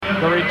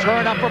The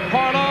return up for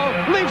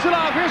Parlow. Leaves it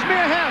off. Here's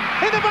Mia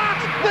Hamm in the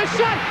box. The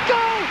shot.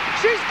 Goal.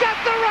 She's got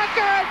the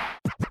record.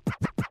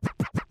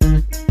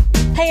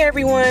 Hey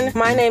everyone,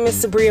 my name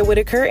is Sabria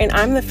Whitaker and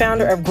I'm the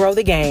founder of Grow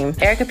the Game.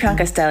 Erica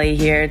Pioncastelli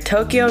here,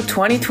 Tokyo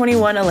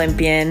 2021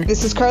 Olympian.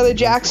 This is Carly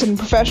Jackson,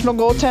 professional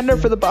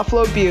goaltender for the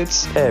Buffalo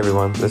Beauts. Hey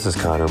everyone, this is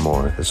Connor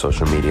Moore, the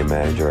social media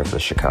manager of the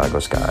Chicago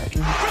Sky. For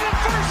the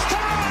first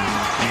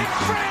time in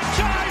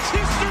franchise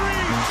history,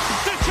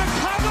 the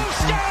Chicago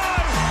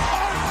Sky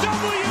are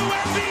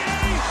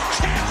WNBA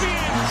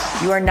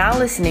champions. You are now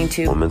listening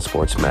to Women's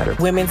Sports Matter.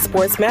 Women's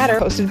Sports Matter.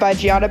 Hosted by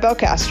Gianna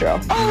Belcastro.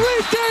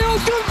 Arike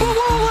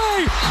Ogunbowale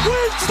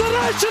wins the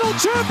national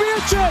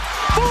championship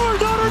for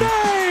Notre Dame.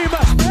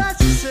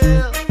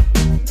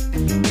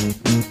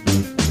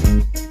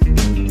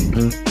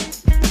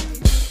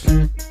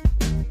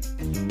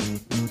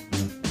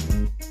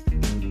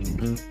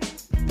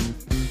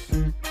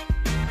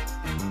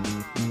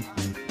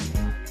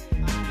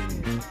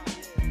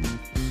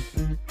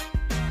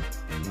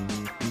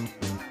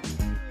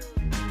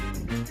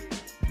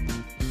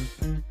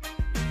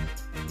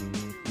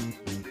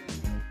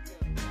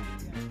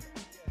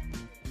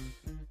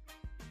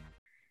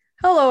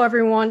 Hello,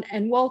 everyone,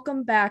 and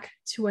welcome back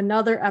to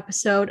another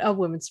episode of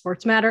Women's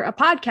Sports Matter, a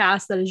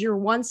podcast that is your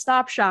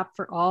one-stop shop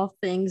for all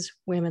things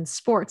women's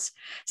sports.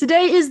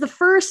 Today is the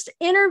first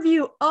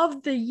interview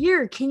of the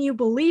year. Can you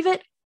believe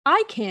it?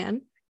 I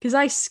can, because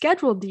I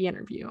scheduled the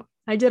interview.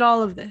 I did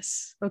all of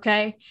this,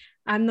 okay?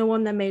 I'm the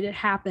one that made it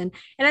happen,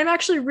 and I'm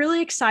actually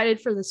really excited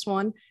for this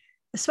one,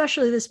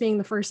 especially this being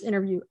the first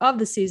interview of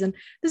the season.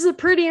 This is a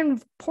pretty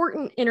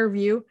important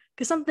interview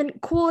because something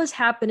cool is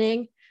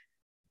happening.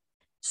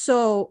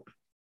 So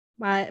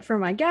for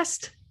my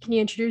guest, can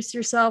you introduce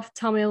yourself?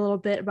 Tell me a little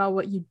bit about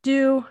what you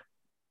do,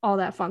 all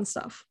that fun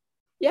stuff.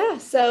 Yeah,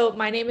 so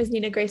my name is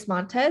Nina Grace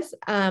Montes.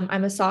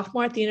 I'm a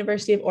sophomore at the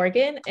University of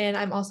Oregon, and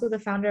I'm also the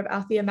founder of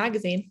Althea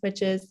Magazine,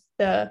 which is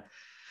a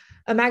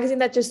magazine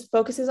that just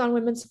focuses on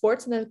women's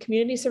sports and the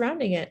community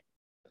surrounding it.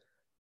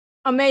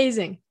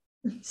 Amazing.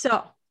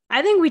 So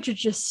I think we should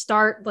just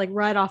start like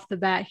right off the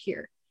bat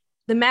here.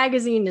 The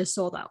magazine is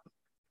sold out.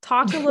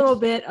 Talk a little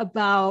bit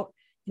about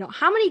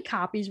how many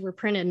copies were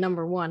printed,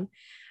 number one.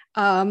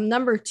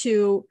 Number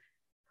two,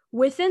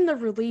 within the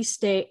release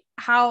date,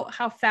 how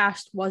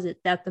fast was it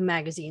that the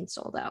magazine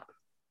sold out?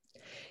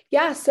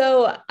 Yeah,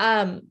 so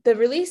the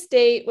release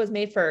date was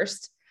May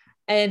 1st,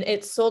 and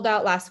it sold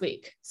out last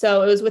week.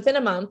 So it was within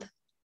a month.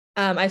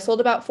 I sold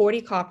about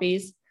 40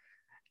 copies,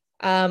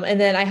 and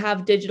then I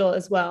have digital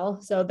as well.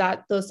 So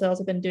those sales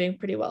have been doing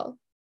pretty well.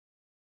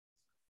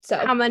 So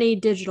how many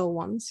digital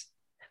ones?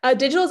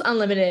 Digital is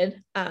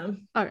unlimited.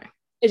 Okay.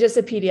 It's just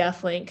a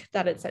PDF link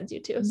that it sends you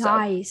to.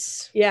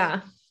 Nice. So,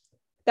 yeah.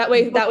 That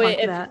way,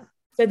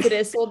 since it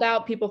is sold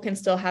out, people can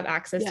still have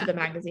access to the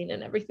magazine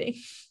and everything.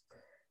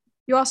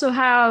 You also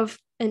have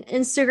an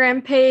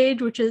Instagram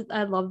page, which is,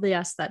 I love the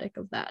aesthetic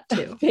of that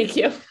too. Thank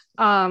you.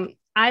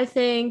 I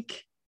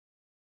think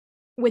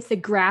with the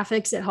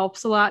graphics, it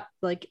helps a lot,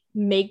 like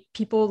make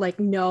people like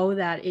know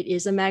that it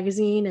is a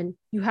magazine, and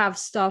you have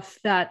stuff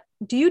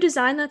do you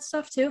design that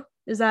stuff too?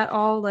 Is that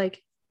all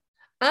like?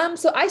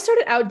 So I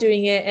started out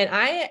doing it, and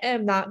I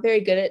am not very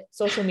good at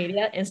social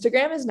media.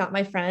 Instagram is not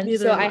my friend.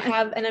 I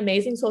have an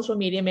amazing social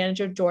media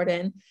manager,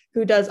 Jordan,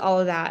 who does all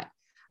of that.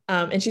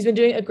 And she's been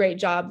doing a great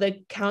job. The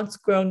account's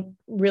grown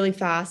really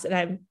fast, and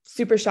I'm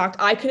super shocked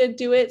I couldn't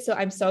do it. So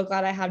I'm so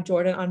glad I have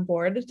Jordan on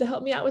board to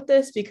help me out with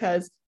this,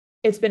 because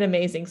it's been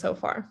amazing so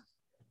far.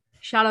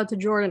 Shout out to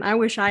Jordan. I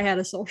wish I had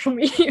a social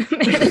media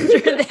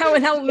manager that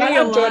would help me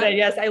a lot. Jordan,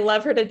 yes, I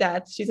love her to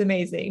death. She's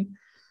amazing.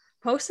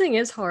 Posting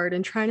is hard,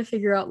 and trying to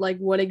figure out like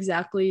what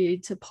exactly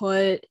to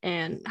put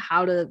and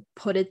how to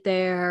put it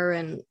there,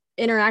 and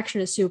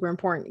interaction is super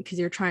important because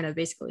you're trying to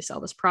basically sell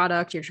this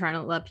product. You're trying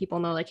to let people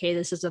know like, hey,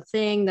 this is a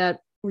thing that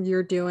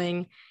you're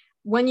doing.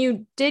 When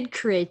you did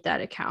create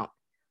that account,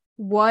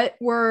 what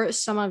were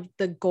some of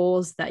the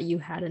goals that you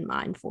had in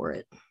mind for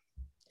it?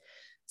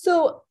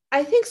 So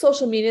I think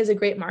social media is a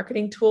great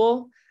marketing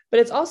tool, but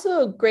it's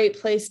also a great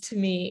place to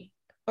meet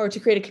or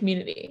to create a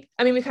community.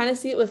 I mean, we kind of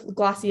see it with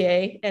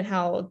Glossier and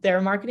how their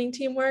marketing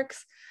team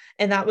works.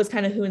 And that was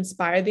kind of who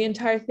inspired the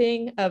entire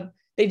thing.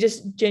 They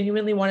just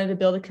genuinely wanted to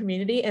build a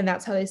community, and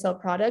that's how they sell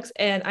products.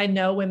 And I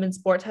know women's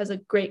sports has a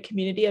great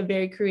community, a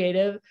very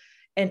creative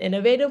and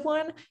innovative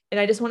one. And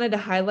I just wanted to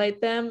highlight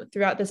them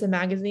throughout this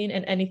magazine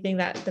and anything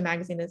that the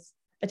magazine is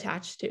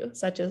attached to,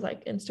 such as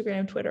like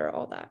Instagram, Twitter,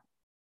 all that.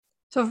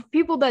 So for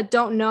people that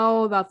don't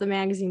know about the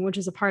magazine, which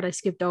is a part I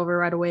skipped over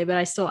right away, but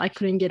I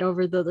couldn't get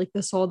over the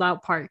sold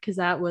out part because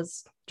that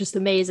was just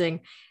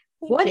amazing.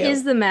 What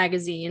is the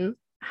magazine?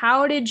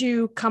 How did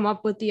you come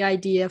up with the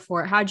idea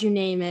for it? How'd you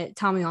name it?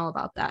 Tell me all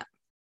about that.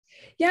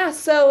 Yeah,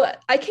 so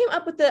I came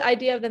up with the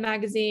idea of the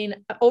magazine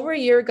over a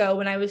year ago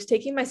when I was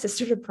taking my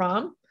sister to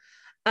prom.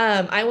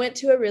 I went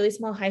to a really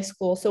small high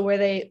school. So where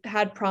they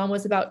had prom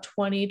was about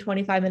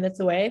 25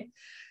 minutes away.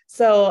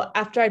 So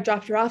after I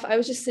dropped her off, I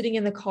was just sitting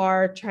in the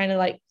car trying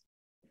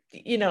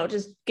to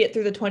just get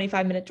through the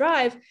 25-minute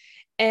drive.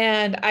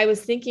 And I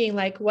was thinking,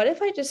 like, what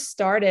if I just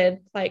started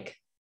like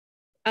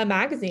a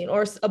magazine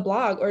or a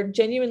blog or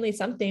genuinely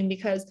something?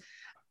 Because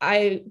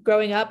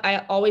growing up, I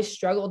always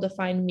struggled to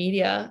find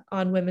media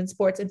on women's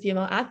sports and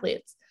female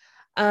athletes.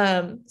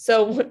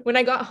 So when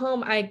I got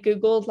home, I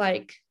Googled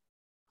like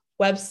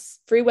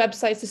free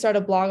websites to start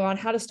a blog on,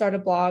 how to start a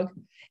blog.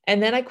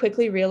 And then I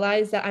quickly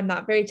realized that I'm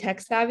not very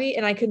tech savvy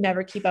and I could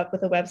never keep up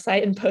with a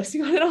website and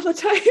posting on it all the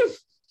time.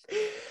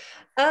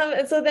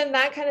 And so then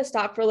that kind of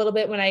stopped for a little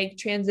bit when I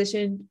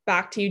transitioned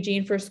back to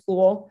Eugene for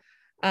school.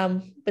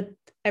 But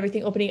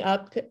everything opening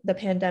up, the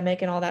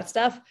pandemic and all that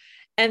stuff.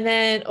 And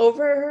then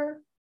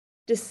over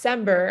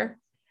December,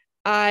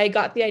 I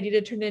got the idea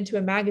to turn it into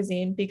a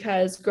magazine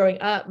because growing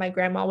up, my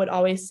grandma would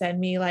always send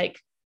me like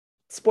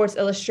Sports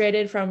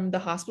Illustrated from the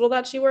hospital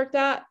that she worked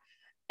at.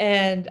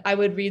 And I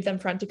would read them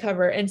front to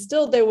cover, and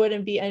still there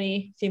wouldn't be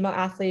any female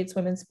athletes,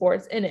 women's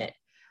sports in it.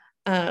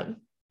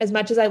 As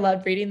much as I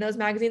loved reading those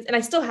magazines, and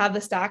I still have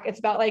the stack, it's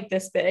about like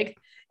this big.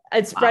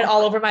 It's spread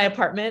all over my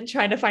apartment,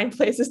 trying to find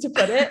places to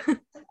put it.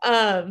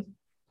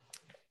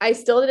 I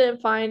still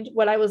didn't find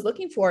what I was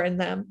looking for in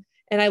them.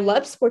 And I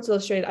loved Sports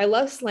Illustrated. I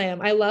love Slam.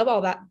 I love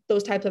all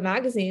those types of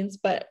magazines,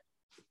 but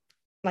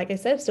like I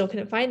said, still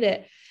couldn't find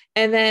it.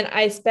 And then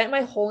I spent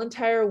my whole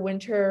entire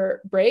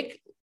winter break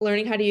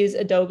learning how to use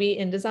Adobe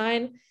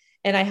InDesign.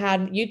 And I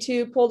had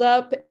YouTube pulled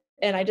up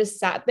and I just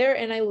sat there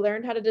and I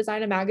learned how to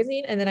design a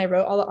magazine. And then I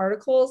wrote all the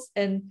articles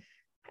and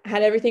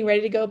had everything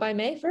ready to go by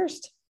May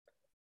 1st.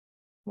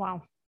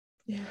 Wow.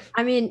 Yeah.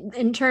 I mean,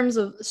 in terms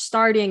of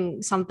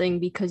starting something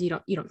because you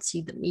don't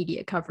see the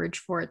media coverage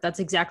for it, that's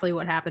exactly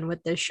what happened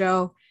with this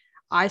show.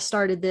 I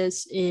started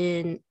this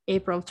in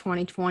April of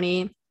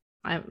 2020.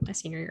 My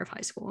senior year of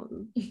high school.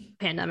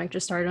 Pandemic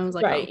just started. I was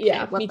like, right, okay,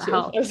 yeah, what me the too.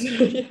 hell?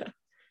 Yeah.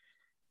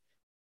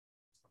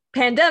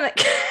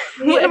 Pandemic.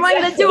 What am I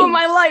gonna do in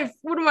my life?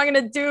 What am I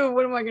gonna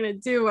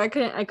do? I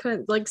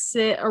couldn't like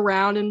sit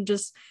around and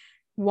just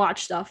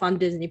watch stuff on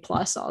Disney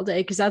Plus all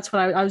day, because that's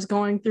what I was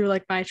going through,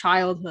 like my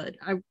childhood.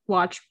 I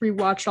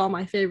rewatched all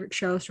my favorite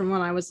shows from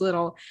when I was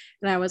little,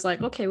 and I was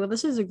like, okay, well,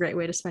 this is a great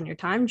way to spend your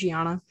time,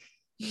 Gianna.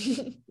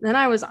 Then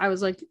I was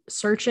like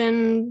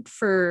searching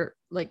for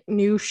like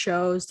new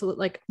shows to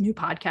like new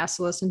podcasts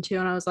to listen to,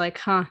 and I was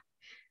like, I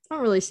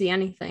don't really see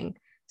anything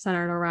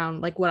centered around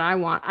like what I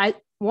want.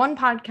 One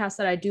podcast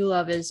that I do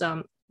love is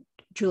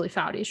Julie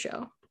Foudy's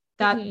show.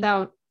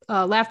 That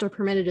Laughter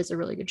Permitted is a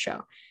really good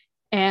show.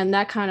 And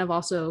that kind of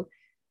also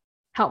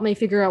helped me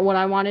figure out what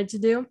I wanted to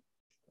do.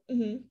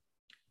 Mm-hmm.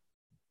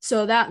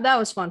 So that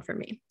was fun for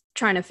me,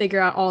 trying to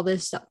figure out all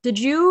this stuff. Did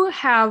you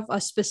have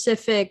a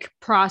specific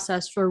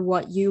process for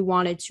what you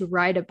wanted to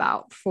write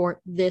about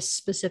for this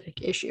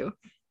specific issue?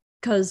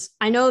 Because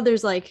I know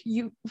there's like,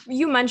 you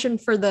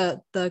mentioned for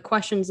the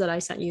questions that I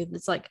sent you,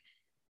 it's like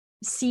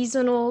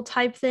seasonal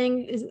type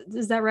thing.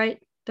 Is that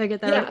right? Did I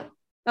get that right?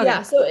 Okay.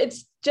 Yeah. So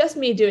it's just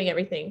me doing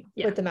everything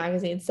with the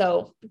magazine.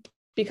 So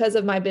because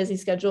of my busy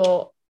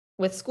schedule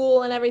with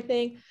school and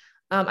everything,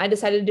 I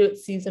decided to do it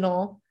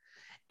seasonal.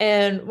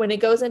 And when it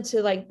goes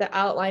into like the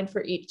outline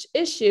for each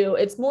issue,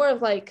 it's more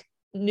of like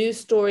news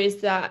stories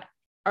that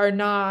are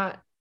more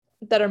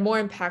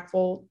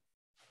impactful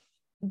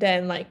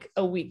than like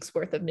a week's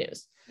worth of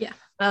news.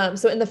 Yeah.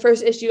 So in the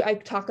first issue, I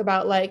talk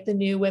about like the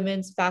new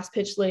women's fast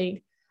pitch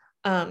league,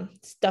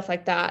 stuff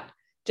like that,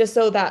 just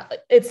so that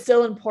it's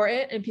still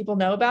important and people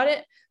know about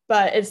it,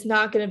 but it's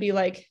not going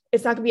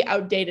to be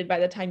outdated by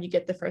the time you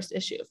get the first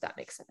issue, if that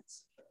makes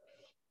sense.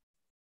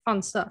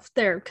 Fun stuff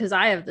there, because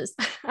I have this,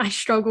 I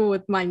struggle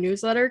with my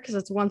newsletter because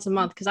it's once a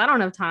month because I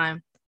don't have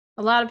time.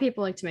 A lot of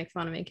people like to make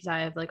fun of me because I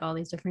have like all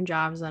these different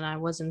jobs and I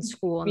was in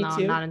school and now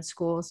I'm not in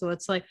school. So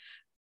it's like,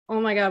 oh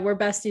my God, we're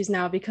besties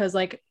now because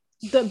like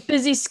the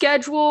busy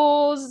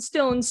schedules,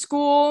 still in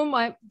school.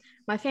 My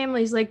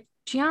family's like,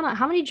 Gianna,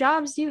 how many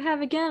jobs do you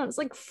have again? It's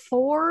like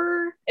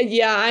 4.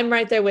 Yeah, I'm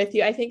right there with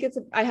you. I think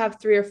I have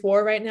 3 or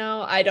 4 right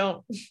now. I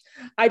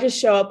just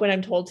show up when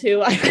I'm told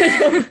to.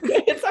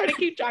 It's hard to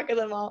keep track of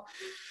them all.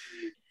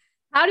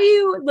 How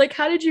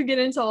did you get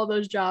into all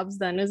those jobs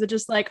then? Is it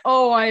just like,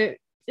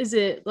 is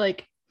it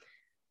like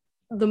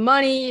the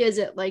money? Is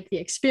it like the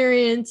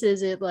experience?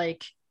 Is it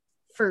like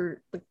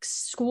for like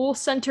school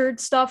centered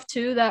stuff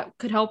too that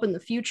could help in the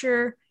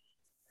future?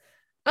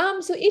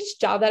 So each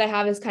job that I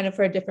have is kind of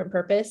for a different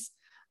purpose.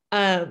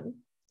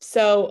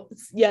 So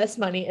yes,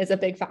 money is a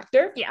big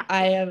factor. Yeah.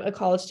 I am a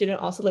college student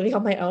also living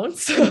on my own.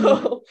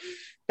 So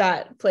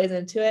that plays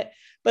into it.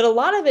 But a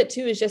lot of it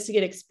too is just to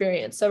get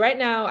experience. So right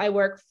now I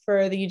work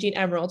for the Eugene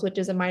Emeralds, which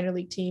is a minor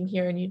league team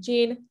here in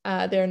Eugene.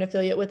 They're an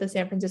affiliate with the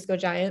San Francisco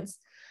Giants.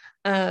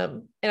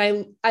 And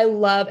I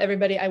love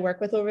everybody I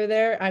work with over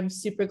there. I'm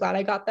super glad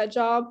I got that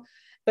job.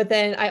 But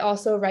then I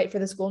also write for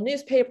the school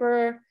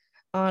newspaper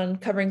on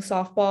covering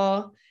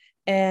softball.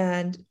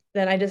 And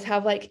then I just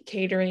have like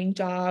catering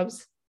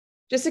jobs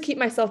just to keep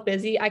myself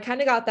busy. I kind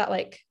of got that,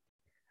 like,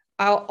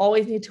 I'll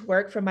always need to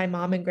work from my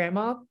mom and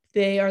grandma.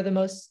 They are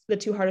the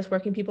 2 hardest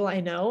working people I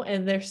know.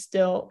 And they're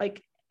still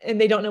like, and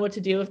they don't know what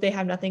to do if they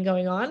have nothing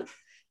going on.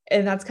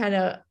 And that's kind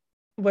of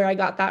where I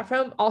got that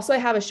from. Also, I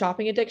have a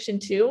shopping addiction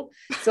too,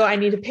 so I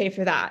need to pay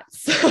for that.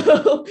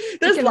 So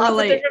there's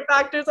lots of different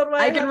factors on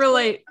why I can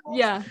relate.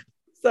 Yeah.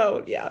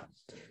 So yeah.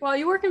 Well,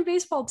 you work in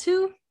baseball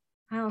too.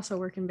 I also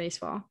work in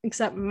baseball,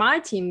 except my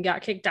team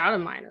got kicked out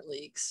of minor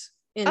leagues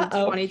in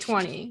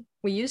 2020.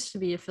 We used to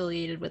be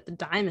affiliated with the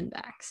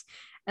Diamondbacks,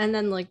 and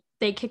then like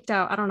they kicked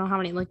out, I don't know how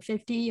many, like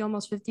 50,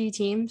 almost 50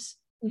 teams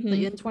in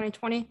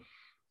 2020,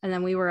 and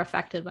then we were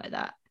affected by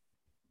that.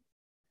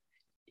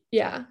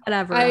 Yeah.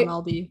 Whatever,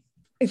 MLB.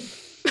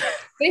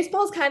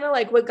 Baseball's kind of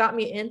like what got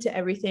me into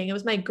everything. It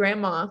was my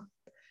grandma.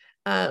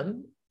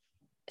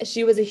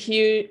 She was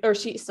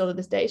she still to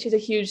this day, she's a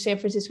huge San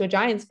Francisco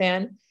Giants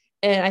fan.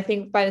 And I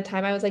think by the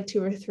time I was like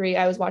 2 or 3,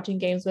 I was watching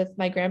games with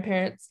my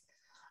grandparents.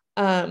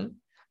 And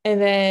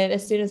then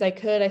as soon as I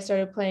could, I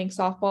started playing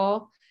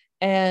softball,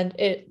 and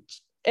it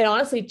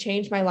honestly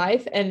changed my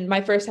life. And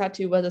my first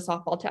tattoo was a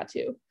softball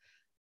tattoo.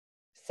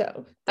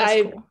 So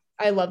cool.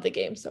 I love the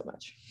game so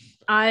much.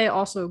 I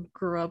also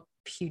grew up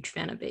huge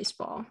fan of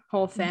baseball.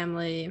 Whole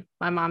family,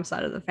 my mom's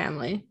side of the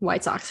family,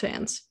 White Sox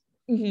fans.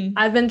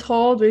 I've been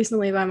told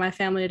recently by my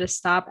family to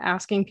stop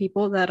asking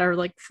people that are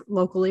like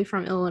locally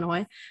from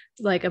Illinois,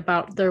 like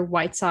about their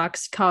White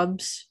Sox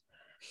Cubs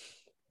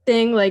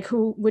thing, like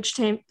which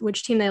team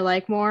they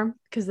like more,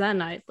 because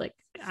then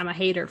I'm a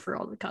hater for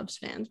all the Cubs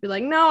fans. Be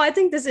like, no, I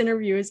think this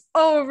interview is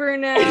over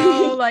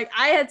now. Like,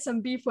 I had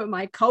some beef with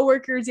my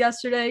coworkers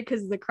yesterday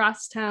because the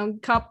Crosstown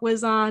Cup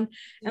was on,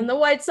 and the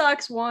White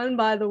Sox won,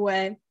 by the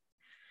way,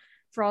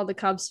 for all the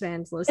Cubs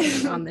fans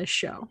listening on this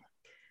show.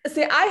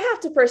 See, I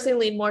have to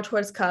personally lean more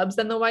towards Cubs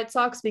than the White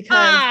Sox,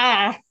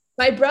 because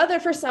my brother,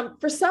 for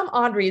some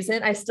odd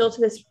reason, I still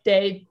to this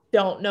day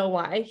don't know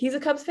why, he's a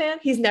Cubs fan.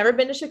 He's never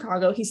been to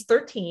Chicago. He's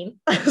 13.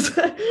 I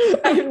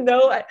have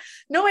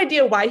no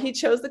idea why he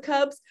chose the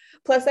Cubs.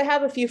 Plus, I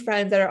have a few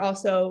friends that are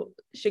also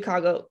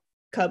Chicago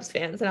Cubs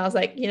fans, and I was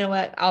like, you know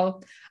what,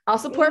 I'll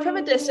support from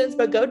a distance,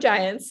 but go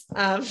Giants.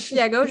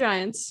 Yeah, go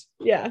Giants.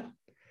 Yeah.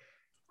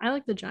 I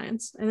like the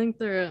Giants. I think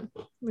they're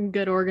a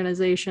good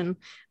organization.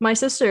 My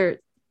sister,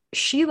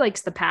 she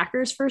likes the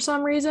Packers for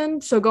some reason.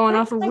 So going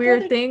off a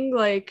weird thing,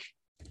 like,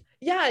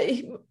 yeah,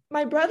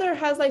 my brother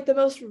has like the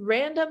most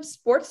random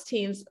sports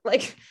teams.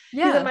 Like,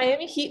 he's a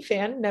Miami Heat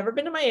fan, never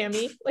been to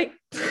Miami. Like,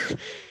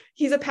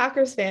 he's a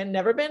Packers fan,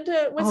 never been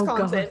to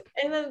Wisconsin,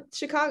 and then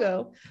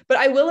Chicago. But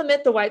I will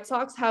admit, the White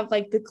Sox have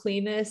like the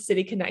cleanest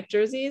City Connect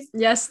jerseys.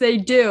 Yes, they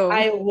do.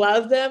 I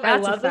love them. I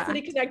love the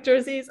City Connect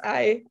jerseys.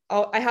 I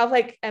have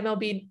like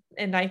MLB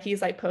and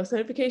Nike's like post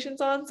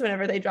notifications on, so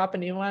whenever they drop a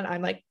new one,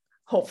 I'm like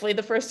hopefully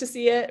the first to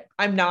see it.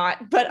 I'm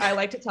not, but I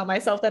like to tell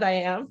myself that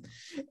I am.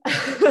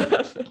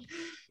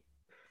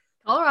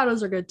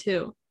 Colorado's are good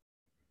too.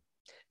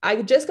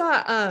 I just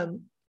got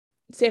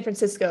San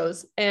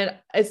Francisco's, and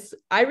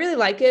I really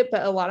like it,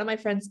 but a lot of my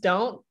friends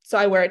don't, so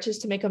I wear it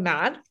just to make them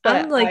mad. But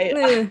I'm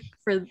like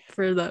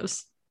for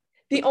those.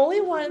 The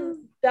only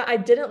one that I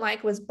didn't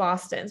like was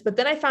Boston's, but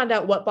then I found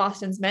out what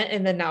Boston's meant,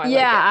 and then now I like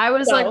it. I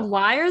was like,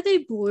 why are they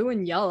blue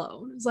and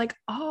yellow? It's like,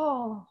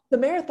 oh, the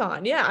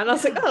marathon. Yeah. And I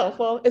was like, oh,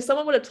 well, if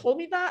someone would have told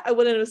me that, I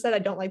wouldn't have said I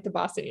don't like the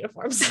Boston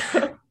uniforms.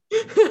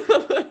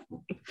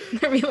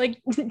 I mean,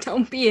 like,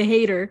 don't be a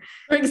hater.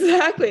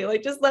 Exactly.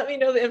 Like, just let me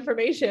know the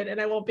information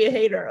and I won't be a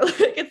hater.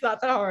 Like, it's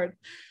not that hard.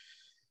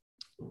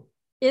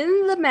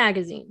 In the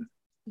magazine,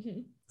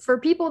 for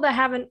people that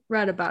haven't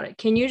read about it,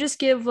 can you just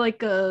give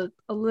like a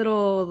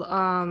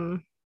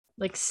little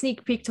like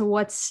sneak peek to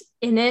what's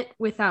in it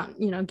without,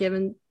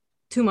 giving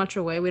too much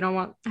away? We don't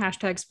want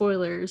hashtag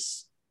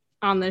spoilers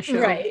on this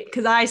show, right?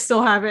 Because I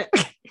still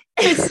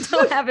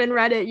haven't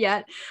read it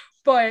yet.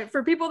 But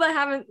for people that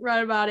haven't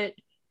read about it,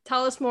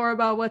 tell us more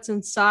about what's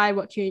inside,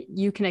 what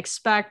you can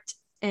expect,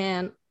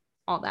 and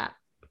all that.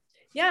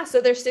 Yeah,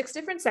 so there's 6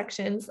 different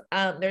sections.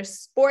 There's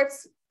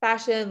sports,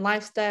 fashion,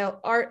 lifestyle,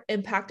 art,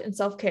 impact, and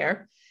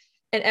self-care.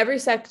 And every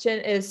section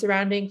is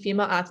surrounding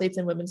female athletes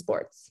in women's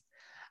sports.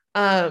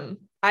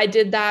 I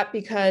did that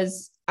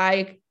because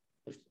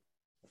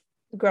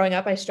growing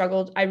up, I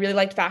struggled. I really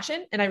liked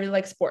fashion and I really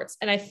liked sports.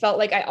 And I felt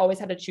like I always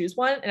had to choose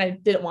one, and I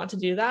didn't want to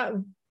do that,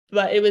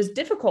 but it was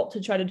difficult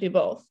to try to do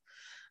both.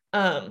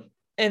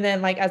 And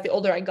then like, as the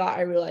older I got,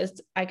 I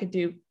realized I could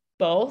do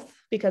both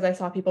because I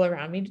saw people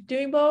around me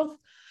doing both.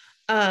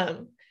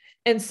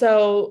 And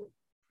so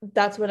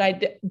that's what I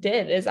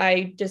did is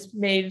I just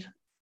made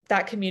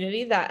that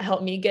community that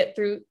helped me get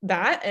through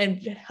that and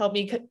helped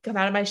me come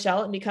out of my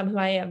shell and become who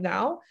I am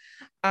now.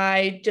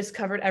 I just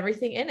covered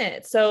everything in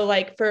it. So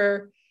like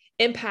for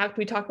impact,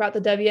 we talk about the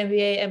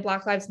WNBA and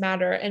Black Lives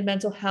Matter and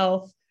mental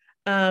health.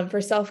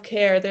 For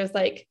self-care, there's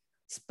like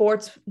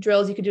sports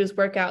drills you could do as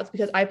workouts,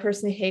 because I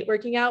personally hate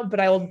working out, but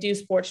I will do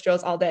sports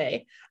drills all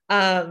day.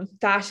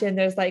 Fashion,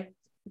 there's like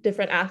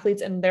different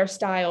athletes and their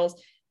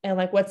styles and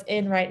like what's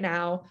in right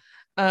now.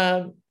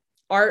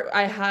 Art,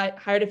 I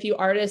hired a few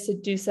artists to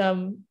do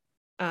some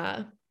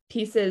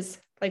pieces,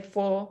 like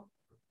full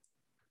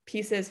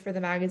pieces for the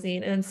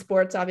magazine. And then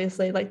sports,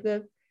 obviously, like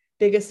the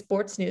biggest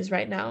sports news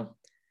right now.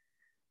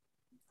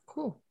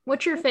 Cool.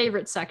 What's your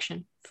favorite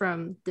section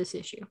from this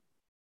issue?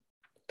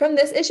 From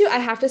this issue, I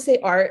have to say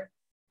art.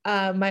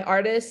 My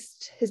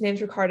artist, his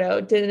name's Ricardo,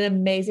 did an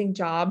amazing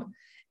job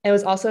and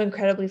was also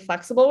incredibly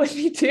flexible with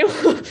me too.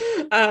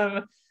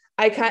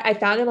 I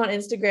found him on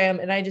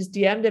Instagram and I just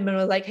DM'd him and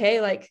was like,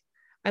 hey, like,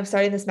 I'm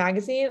starting this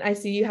magazine. I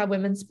see you have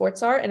women's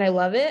sports art and I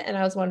love it. And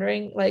I was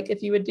wondering like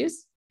if you would do a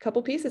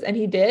couple pieces, and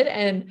he did.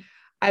 And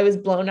I was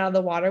blown out of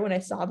the water when I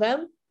saw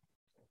them.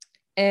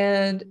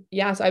 And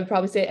yeah, so I'd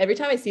probably say every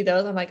time I see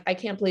those, I'm like, I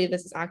can't believe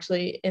this is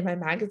actually in my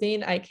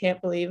magazine. I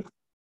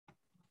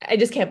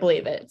just can't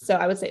believe it. So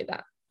I would say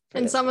that.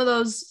 And some of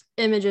those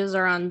images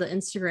are on the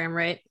Instagram,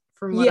 right?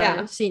 From what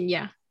I've seen.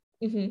 Yeah.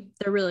 Mm-hmm.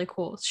 They're really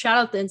cool. Shout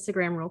out the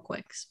Instagram real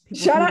quick.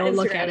 Shout out Instagram,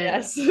 look at it.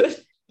 Yes.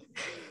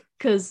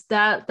 Cause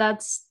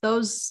that's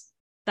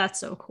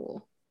so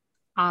cool.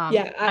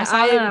 I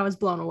saw that and I was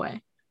blown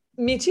away.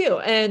 Me too.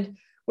 And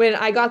when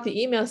I got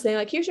the email saying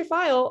like, here's your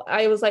file,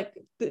 I was like,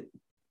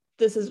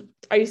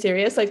 are you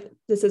serious? Like,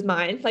 this is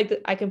mine.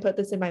 Like I can put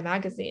this in my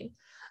magazine.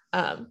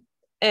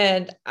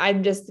 And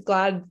I'm just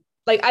glad,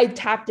 like I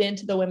tapped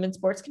into the women's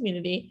sports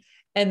community,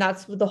 and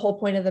that's the whole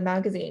point of the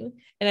magazine.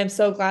 And I'm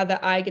so glad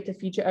that I get to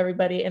feature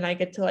everybody and I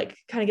get to like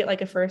kind of get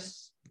like a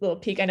first little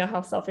peek. I know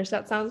how selfish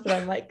that sounds, but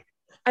I'm like,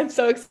 I'm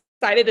so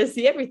excited to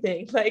see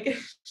everything. Like,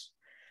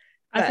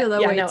 I feel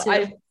that way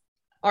too.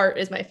 Art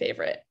is my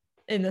favorite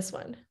in this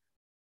one.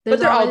 But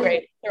they're all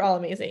great. They're all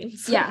amazing.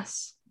 So.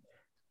 Yes.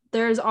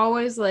 There's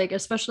always like,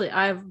 especially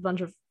I have a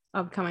bunch of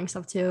upcoming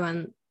stuff too.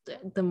 And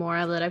the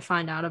more that I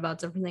find out about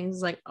different things,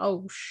 it's like,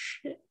 oh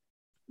shit,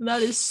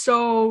 that is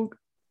so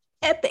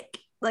epic.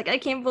 Like, I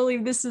can't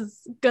believe this is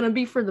going to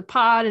be for the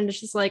pod. And it's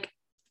just like,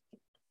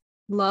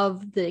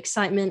 love the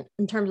excitement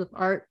in terms of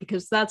art,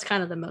 because that's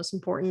kind of the most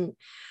important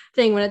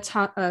thing when it's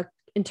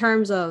in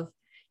terms of,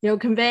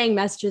 conveying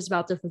messages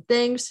about different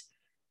things.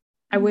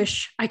 I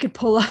wish I could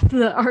pull up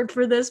the art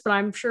for this, but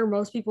I'm sure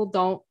most people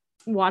don't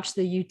watch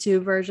the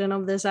YouTube version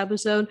of this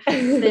episode.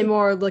 They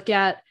more look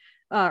at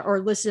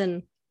or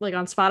listen like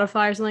on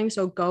Spotify or something.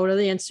 So go to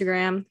the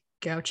Instagram,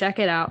 go check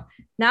it out.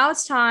 Now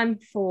it's time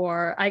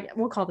for,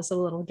 we'll call this a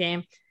little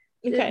game.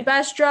 Okay.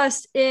 Best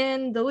dressed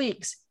in the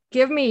leagues.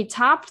 Give me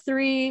top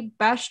 3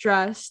 best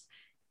dressed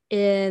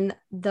in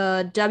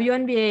the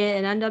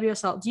WNBA and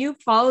NWSL. Do you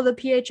follow the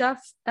PHF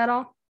at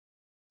all?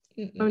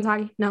 I'm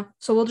talking. No.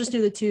 So we'll just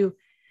do the 2,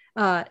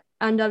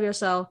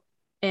 NWSL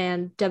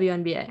and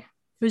WNBA.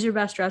 Who's your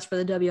best dressed for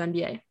the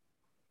WNBA?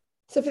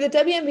 So for the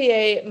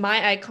WNBA,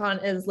 my icon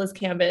is Liz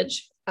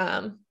Cambage.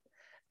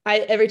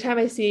 Every time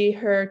I see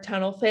her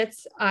tunnel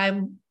fits,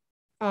 I'm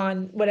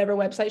on whatever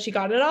website she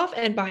got it off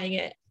and buying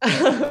it.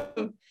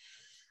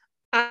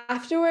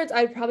 Afterwards,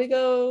 I'd probably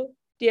go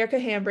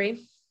Dearica Hambry.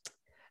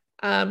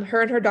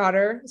 Her and her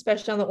daughter,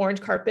 especially on the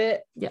orange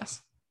carpet.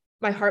 Yes.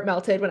 My heart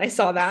melted when I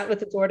saw that with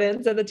the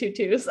Jordans and the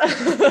tutus.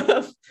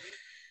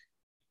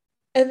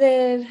 And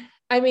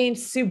then,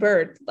 Sue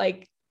Bird,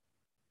 like,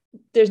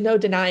 there's no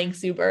denying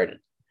Sue Bird.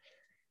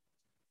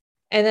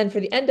 And then for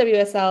the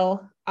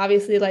NWSL,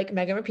 obviously, like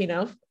Megan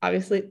Rapinoe,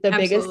 obviously the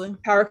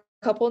biggest power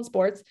couple in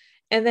sports.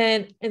 And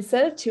then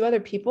instead of 2 other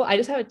people, I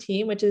just have a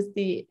team, which is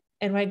the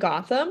NY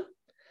Gotham.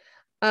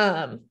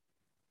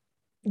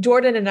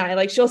 Jordan and I,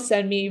 like, she'll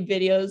send me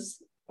videos,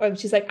 or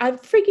she's like, I'm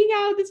freaking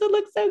out. This would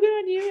look so good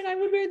on you, and I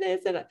would wear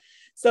this. And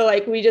so,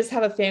 like, we just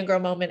have a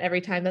fangirl moment every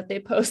time that they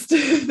post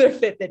their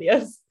fit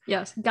videos.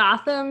 Yes,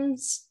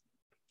 Gotham's,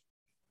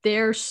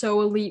 they're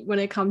so elite when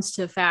it comes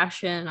to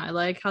fashion. I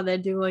like how they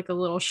do like a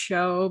little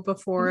show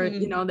before,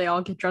 they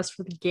all get dressed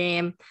for the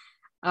game.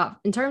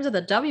 In terms of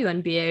the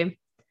WNBA,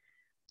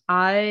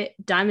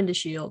 Diamond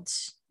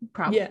DeShields,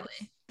 probably. Yeah.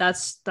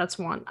 That's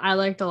one. I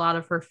liked a lot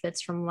of her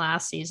fits from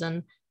last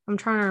season. I'm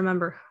trying to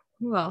remember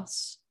who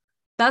else.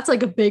 That's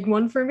like a big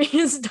one for me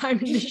is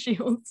Diamond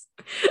DeShields.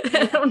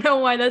 I don't know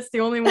why that's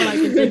the only one I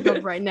can think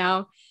of right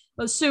now.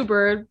 But Sue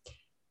Bird.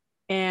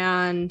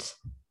 And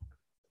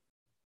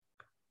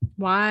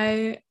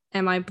why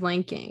am I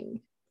blanking?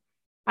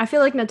 I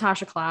feel like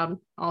Natasha Cloud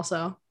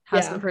also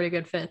has some pretty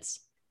good fits.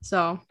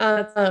 So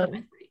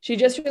she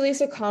just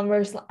released a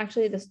Converse.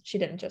 Actually, she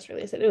didn't just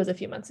release it. It was a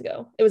few months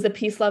ago. It was a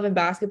Peace, Love, and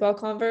Basketball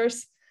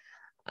Converse.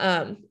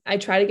 I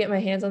tried to get my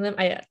hands on them.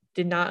 I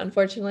did not,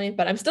 unfortunately,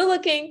 but I'm still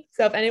looking.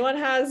 So if anyone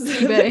has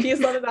the Peace,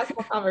 Love, and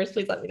Basketball Converse,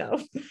 please let me know.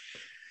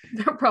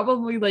 They're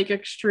probably like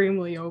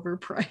extremely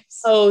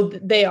overpriced. Oh,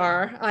 they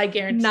are. I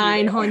guarantee.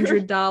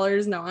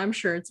 $900. No, I'm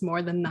sure it's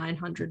more than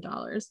 $900.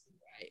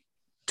 Right.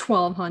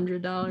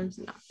 $1,200.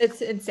 No,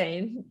 it's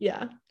insane.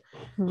 Yeah.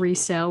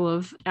 Resale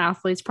of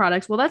athletes'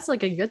 products. Well, that's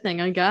like a good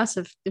thing, I guess.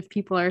 If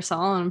people are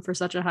selling them for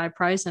such a high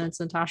price and it's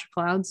Natasha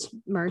Cloud's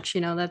merch,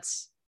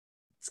 it's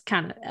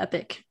kind of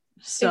epic.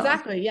 So.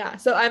 Exactly. Yeah.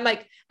 So I'm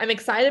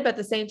excited, but at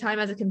the same time,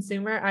 as a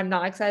consumer, I'm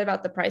not excited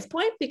about the price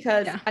point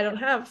because I don't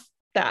have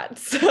that.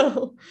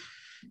 So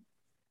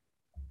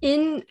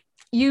in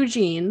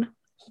Eugene,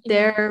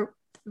 the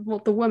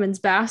women's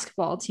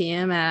basketball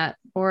team at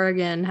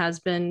Oregon has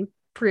been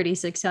pretty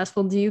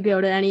successful. Do you go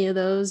to any of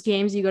those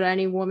games? Do you go to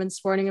any women's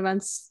sporting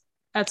events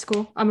at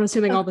school? I'm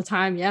assuming all the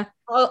time. Yeah.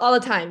 All the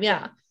time.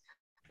 Yeah.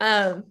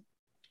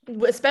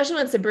 especially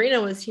when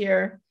Sabrina was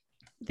here,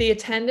 the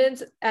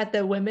attendance at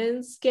the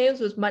women's games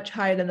was much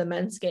higher than the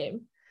men's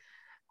game.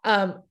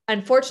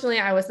 Unfortunately,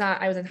 I was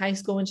in high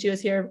school when she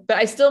was here, but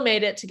I still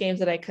made it to games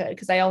that I could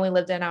because I only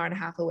lived an hour and a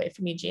half away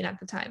from Eugene at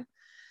the time.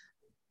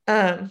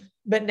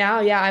 But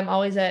now, yeah, I'm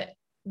always at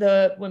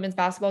the women's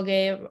basketball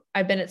game.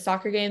 I've been at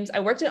soccer games. I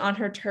worked on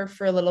her turf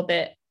for a little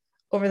bit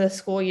over the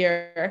school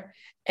year,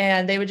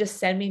 and they would just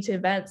send me to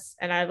events,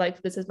 and I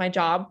like, this is my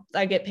job.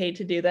 I get paid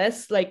to do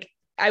this. Like,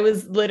 I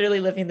was literally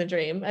living the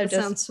dream. That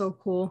sounds so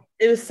cool.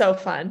 It was so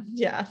fun.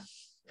 Yeah.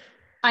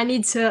 I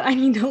need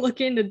to look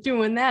into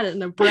doing that in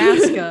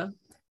Nebraska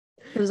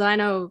because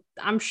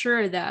I'm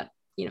sure that,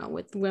 you know,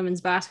 with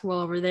women's basketball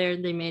over there,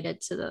 they made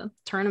it to the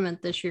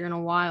tournament this year in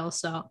a while.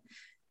 So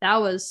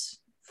that was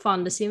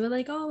fun to see. But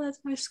like, oh, that's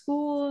my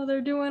school.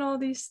 They're doing all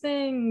these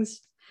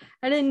things.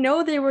 I didn't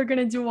know they were going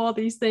to do all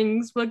these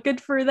things, but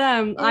good for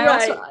them.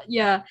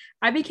 Right.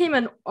 I became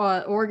an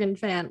Oregon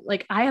fan.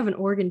 Like, I have an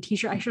Oregon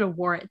t-shirt. I should have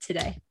wore it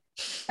today.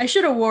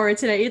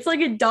 It's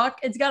like a duck.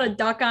 It's got a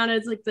duck on it.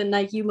 It's like the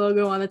Nike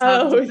logo on the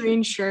top of the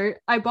green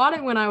shirt. I bought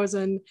it when I was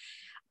in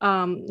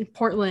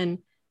Portland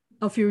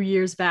a few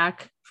years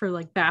back for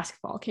like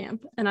basketball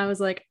camp. And I was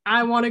like,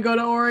 I want to go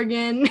to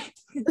Oregon.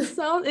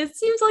 So it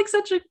seems like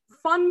such a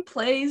fun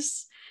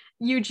place.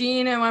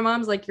 Eugene, and my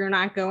mom's like, you're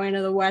not going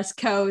to the West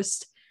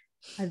Coast.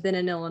 I've been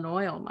in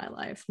Illinois all my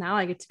life. Now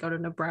I get to go to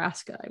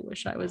Nebraska. I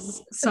wish I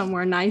was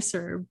somewhere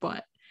nicer,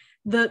 but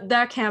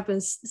that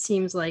campus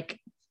seems like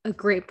a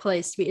great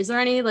place to be. Is there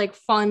any like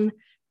fun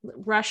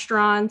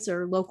restaurants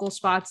or local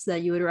spots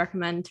that you would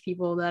recommend to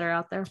people that are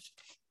out there?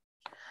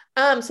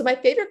 So my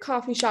favorite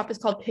coffee shop is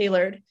called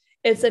Tailored.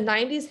 It's a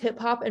 90s hip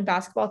hop and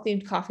basketball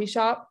themed coffee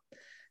shop.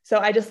 So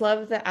I just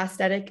love the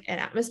aesthetic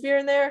and atmosphere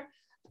in there.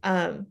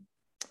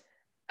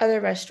 Other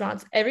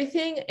restaurants,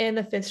 everything in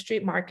the 5th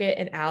Street Market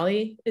and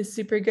Alley is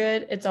super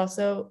good. It's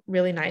also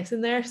really nice in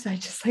there. So I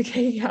just like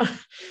hanging out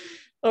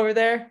over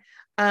there.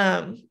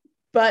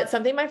 But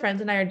something my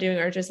friends and I are doing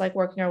are just like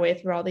working our way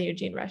through all the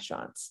Eugene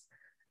restaurants.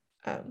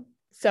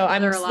 So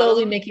I'm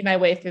slowly making my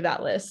way through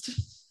that list.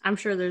 I'm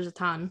sure there's a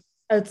ton.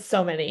 It's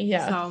so many.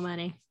 Yeah. So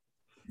many.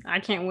 I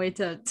can't wait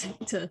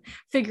to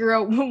figure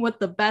out what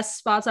the best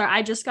spots are.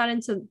 I just got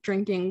into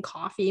drinking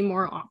coffee,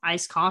 more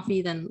iced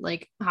coffee than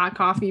like hot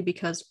coffee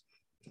because,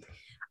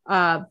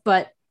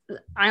 but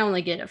I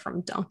only get it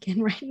from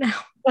Dunkin' right now.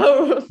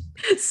 Oh.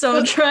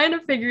 So trying to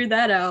figure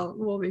that out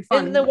will be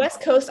fun. In the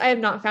West Coast, I have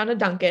not found a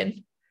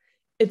Dunkin'.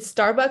 It's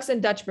Starbucks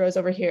and Dutch Bros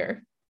over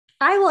here.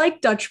 I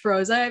like Dutch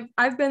Bros.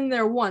 I've been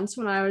there once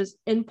when I was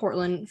in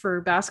Portland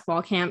for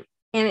basketball camp,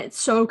 and it's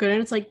so good.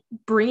 And it's like,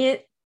 bring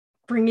it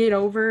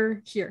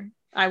over here.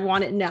 I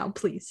want it now,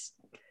 please.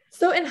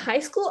 So in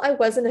high school, I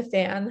wasn't a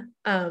fan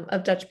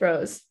of Dutch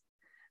Bros.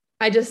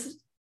 I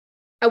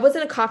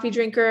wasn't a coffee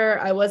drinker.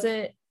 I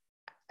wasn't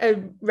a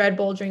Red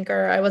Bull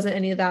drinker. I wasn't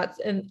any of that.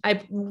 And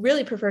I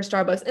really prefer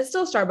Starbucks. And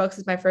still Starbucks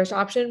is my first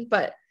option,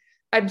 but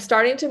I'm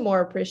starting to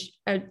more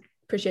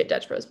appreciate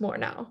Dutch Bros more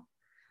now.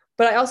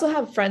 But I also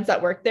have friends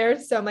that work there.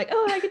 So I'm like,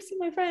 oh, I get to see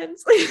my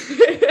friends.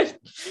 I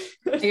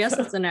guess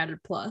it's an added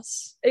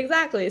plus.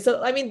 Exactly.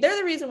 So, I mean, they're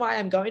the reason why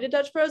I'm going to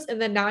Dutch Bros. And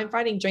then now I'm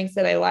finding drinks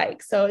that I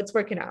like. So it's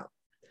working out.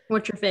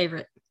 What's your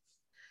favorite?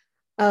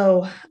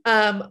 Oh,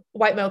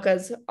 white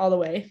mochas all the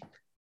way.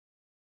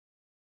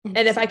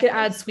 And if I could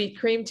add sweet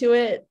cream to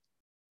it,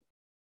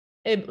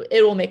 it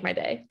will make my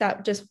day.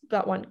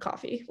 That one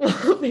coffee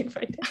will make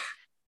my day.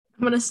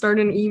 I'm going to start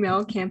an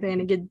email campaign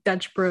to get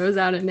Dutch Bros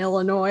out in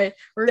Illinois.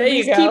 Or there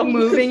you go. Keep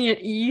moving it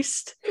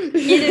east.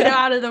 Get it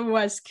out of the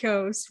West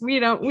Coast. We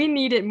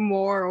need it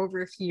more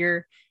over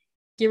here.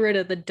 Get rid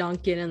of the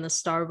Dunkin' and the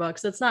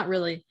Starbucks. It's not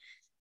really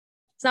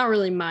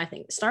my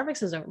thing.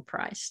 Starbucks is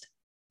overpriced.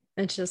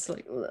 It's just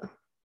like, ugh.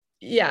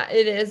 Yeah,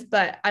 it is.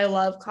 But I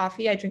love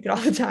coffee. I drink it all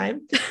the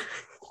time.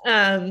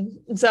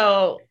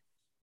 So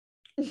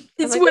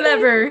it's like,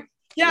 whatever. Okay.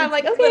 Yeah, I'm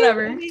like, okay,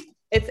 whatever.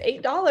 It's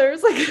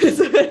 $8.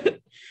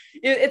 Like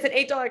it's an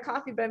 $8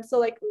 coffee, but I'm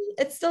still like,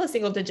 it's still a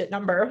single digit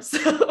number.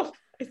 So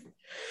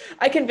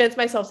I convinced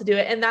myself to do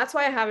it. And that's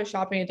why I have a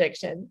shopping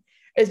addiction,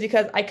 is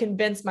because I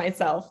convinced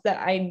myself that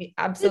I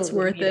absolutely it's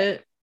worth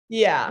it.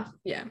 Yeah.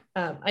 Yeah.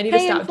 I need to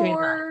stop doing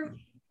that.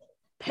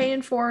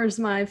 Paying for is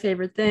my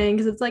favorite thing,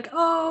 because it's like,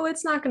 oh,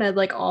 it's not gonna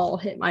like all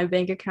hit my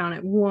bank account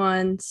at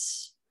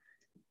once.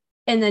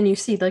 And then you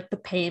see like the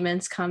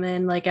payments come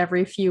in like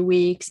every few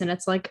weeks, and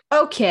it's like,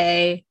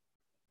 okay,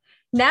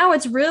 now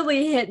it's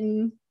really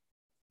hitting.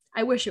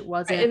 I wish it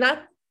wasn't. And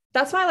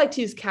that's why I like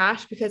to use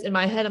cash, because in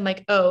my head, I'm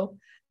like, oh,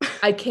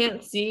 I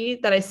can't see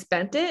that I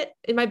spent it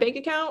in my bank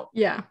account.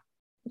 Yeah.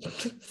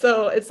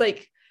 So it's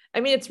like, I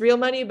mean, it's real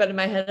money, but in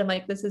my head, I'm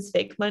like, this is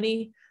fake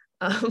money.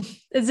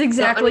 It's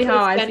exactly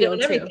how I feel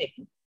too.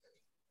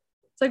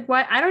 It's like,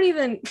 why? I don't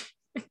even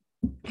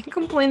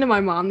complain to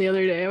my mom the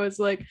other day. I was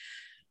like,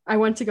 I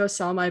went to go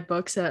sell my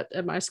books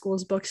at my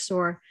school's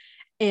bookstore,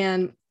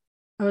 and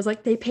I was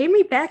like, they paid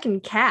me back in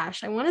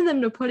cash. I wanted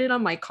them to put it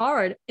on my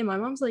card. And my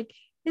mom's like,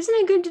 isn't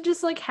it good to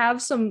just like have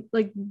some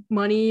like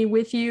money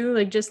with you,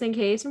 like just in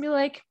case? And be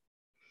like,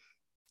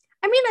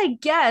 I mean, I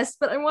guess,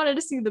 but I wanted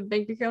to see the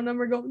bank account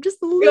number go just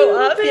a Go little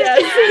up, bit.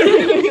 yes.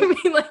 I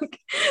mean, like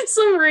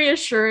some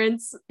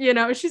reassurance.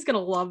 She's gonna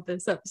love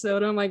this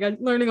episode. Oh my god,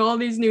 learning all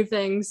these new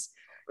things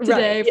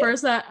today. Right, yeah.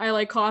 First, that I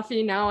like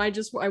coffee. Now I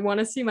want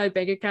to see my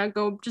bank account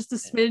go just a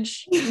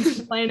smidge.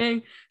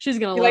 Complaining. She's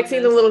gonna You love like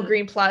seeing this. the little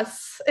green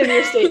plus in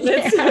your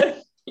statements.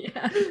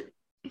 Yeah.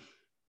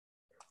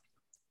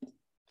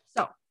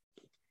 So,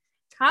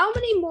 how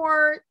many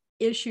more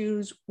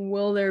issues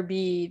will there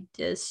be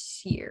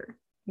this year?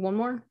 One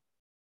more?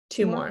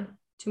 Two more.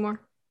 Two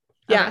more?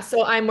 Yeah. Okay.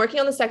 So I'm working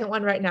on the second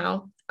one right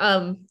now.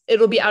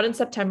 It'll be out in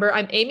September.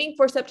 I'm aiming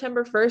for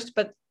September 1st,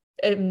 but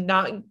I'm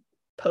not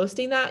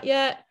posting that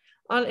yet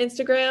on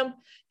Instagram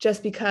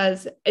just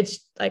because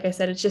it's, like I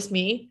said, it's just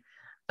me.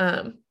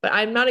 But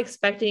I'm not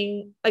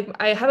expecting, like,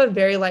 I have a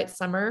very light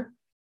summer,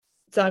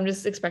 so I'm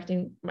just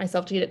expecting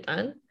myself to get it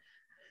done.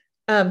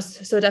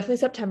 So definitely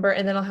September,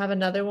 and then I'll have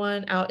another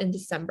one out in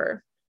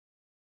December.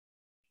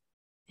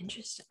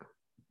 Interesting.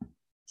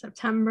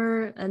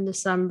 September and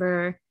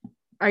December.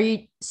 Are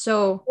you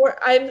Or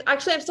I'm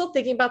still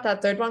thinking about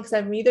that third one because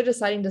I'm either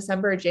deciding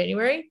December or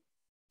January.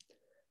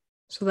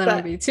 so then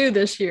it'll be 2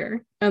 this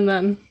year, and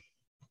then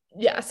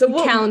Yeah. So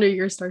calendar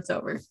year starts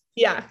over.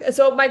 Yeah.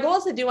 So my goal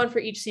is to do one for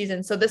each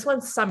season. So this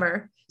one's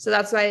summer. So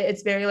that's why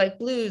it's very like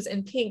blues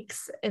and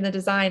pinks in the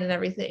design and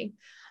everything.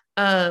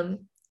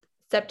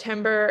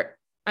 September,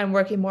 I'm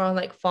working more on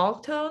like fall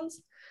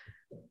tones,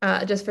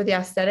 just for the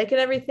aesthetic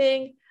and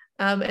everything.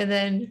 And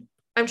then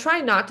I'm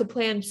trying not to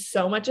plan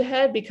so much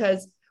ahead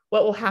because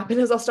what will happen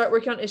is I'll start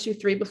working on issue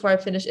 3 before I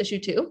finish issue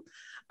 2.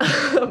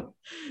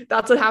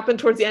 That's what happened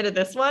towards the end of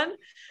this one.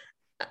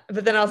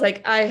 But then I was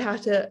like,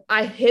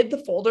 I hid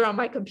the folder on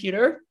my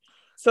computer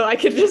so I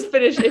could just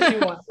finish issue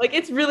 1. Like,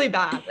 it's really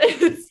bad.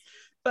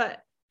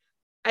 But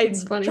I'm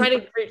trying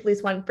to create at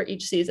least one for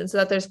each season so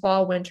that there's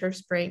fall, winter,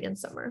 spring, and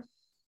summer.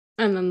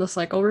 And then the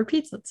cycle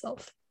repeats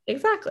itself.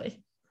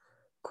 Exactly.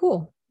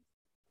 Cool.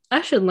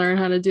 I should learn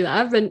how to do that.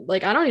 I've been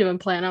like, I don't even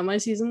plan out my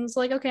seasons.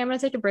 Like, okay, I'm going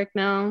to take a break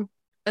now.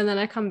 And then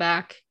I come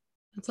back.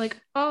 It's like,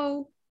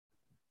 oh,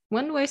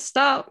 when do I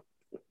stop?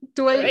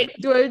 Do I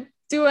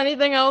do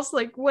anything else?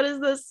 Like, what is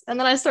this? And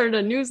then I started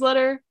a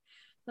newsletter.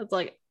 That's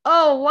like,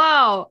 oh,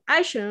 wow,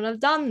 I shouldn't have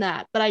done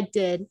that, but I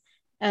did.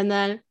 And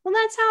then, well,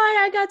 that's how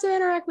I got to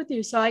interact with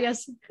you. So I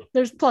guess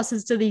there's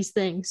pluses to these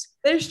things.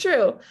 There's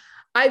true.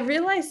 I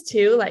realized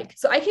too, like,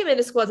 so I came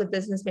into school as a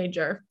business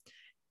major,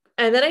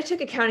 and then I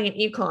took accounting and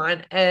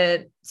econ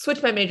and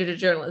switched my major to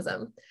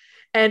journalism.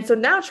 And so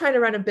now trying to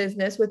run a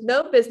business with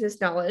no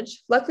business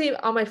knowledge, luckily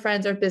all my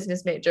friends are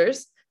business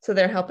majors, so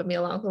they're helping me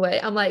along the way.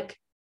 I'm like,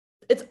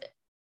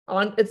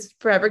 it's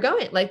forever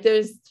going. Like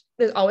there's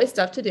always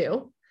stuff to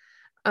do.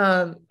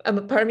 And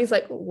part of me is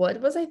like,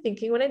 what was I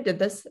thinking when I did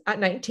this at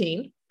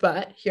 19?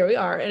 But here we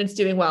are, and it's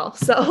doing well.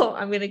 So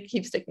I'm going to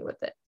keep sticking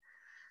with it.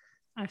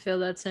 I feel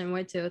that same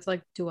way too. It's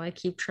like, do I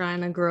keep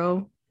trying to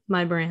grow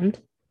my brand?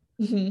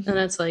 Mm-hmm. And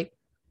it's like,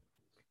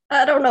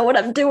 I don't know what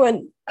I'm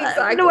doing.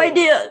 Exactly. I have no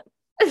idea.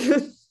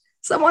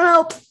 Someone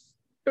help.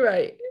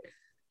 Right.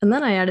 And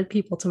then I added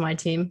people to my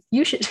team.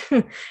 You should,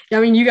 I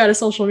mean, you got a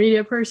social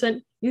media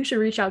person. You should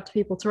reach out to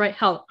people to write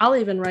help. I'll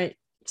even write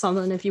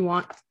something if you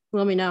want.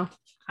 Let me know.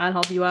 I'd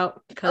help you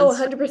out. Oh,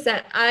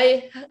 100%.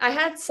 I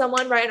had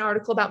someone write an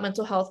article about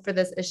mental health for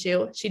this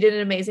issue. She did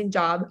an amazing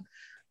job.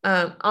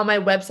 On my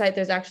website,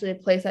 there's actually a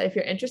place that if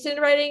you're interested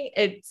in writing,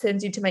 it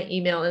sends you to my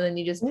email and then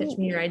you just pitch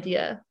me your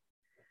idea.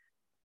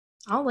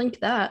 I'll link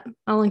that.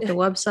 I'll link the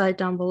website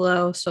down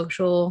below.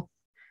 Social.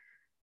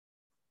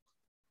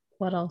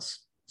 What else?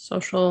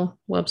 Social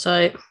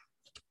website.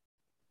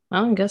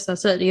 I guess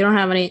that's it. You don't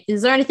have any.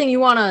 Is there anything you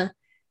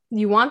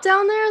want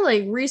down there?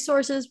 Like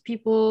resources,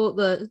 people,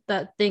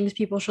 that things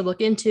people should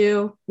look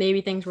into,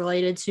 maybe things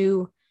related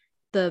to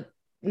the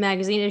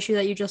magazine issue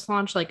that you just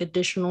launched, like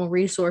additional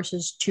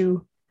resources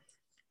to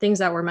things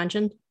that were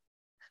mentioned?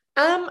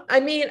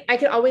 I mean, I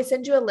could always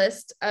send you a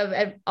list of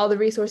all the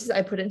resources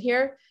I put in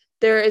here.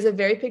 There is a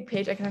very big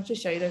page. I can actually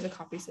show you. There's a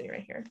copy sitting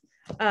right here.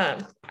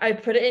 I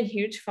put it in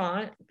huge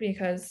font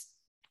because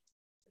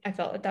I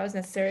felt like that was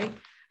necessary,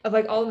 of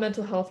like all the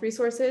mental health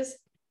resources.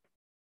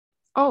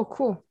 Oh,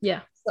 cool.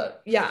 Yeah. So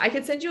yeah, I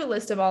could send you a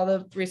list of all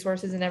the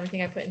resources and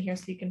everything I put in here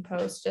so you can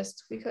post,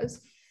 just because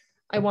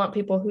I want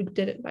people who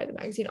didn't buy the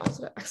magazine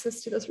also have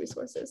access to those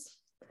resources.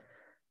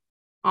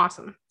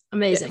 Awesome.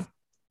 Amazing. Yes.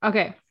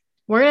 Okay.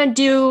 We're going to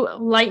do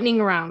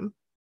lightning round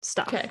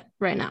stuff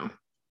right now.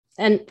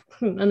 And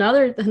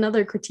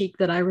another critique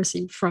that I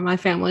received from my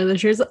family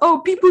this year is, oh,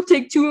 people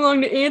take too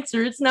long to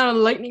answer. It's not a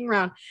lightning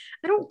round.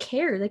 I don't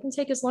care. They can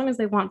take as long as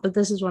they want, but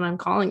this is what I'm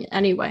calling it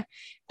anyway.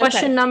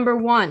 Question number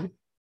 1.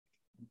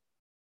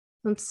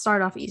 Let's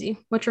start off easy.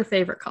 What's your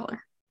favorite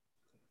color?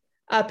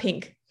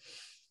 Pink.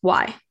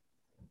 Why?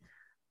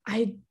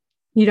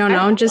 You don't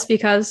know, just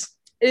because?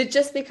 It's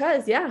just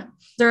because, yeah.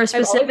 Is there a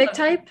specific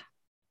type?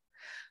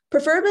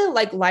 Preferably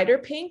like lighter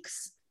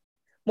pinks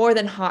more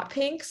than hot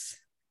pinks.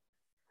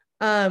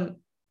 But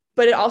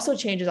it also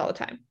changes all the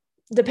time,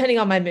 depending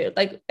on my mood.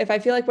 Like if I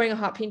feel like wearing a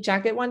hot pink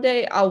jacket one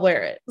day, I'll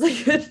wear it.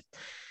 Like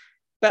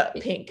but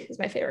pink is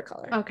my favorite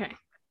color. Okay.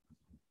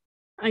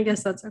 I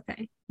guess that's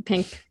okay.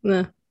 Pink.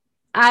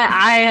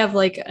 I have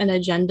like an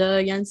agenda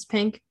against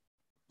pink,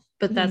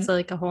 but that's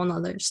like a whole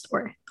nother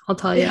story. I'll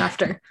tell you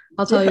after.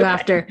 I'll tell you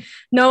after.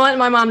 No one,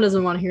 my mom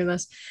doesn't want to hear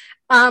this.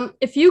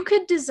 If you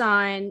could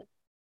design,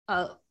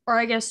 or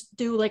I guess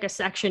do like a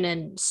section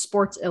in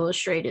Sports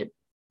Illustrated,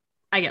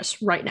 I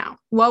guess right now,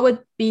 what would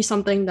be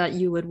something that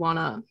you would want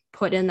to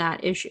put in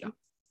that issue?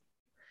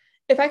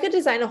 If I could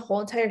design a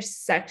whole entire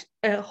section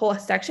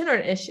or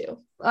an issue?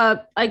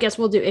 I guess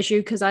we'll do issue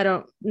because I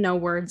don't know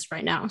words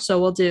right now. So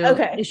we'll do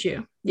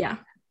issue. Yeah.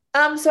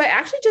 So I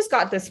actually just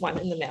got this one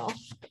in the mail.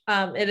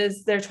 It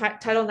is their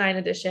Title IX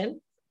edition.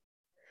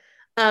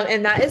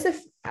 And that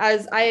is,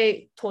 as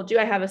I told you,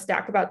 I have a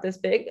stack about this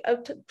big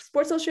of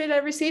Sports Illustrated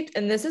I've received.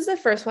 And this is the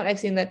first one I've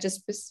seen that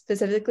just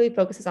specifically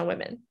focuses on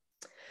women.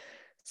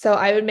 So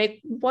I would make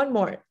one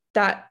more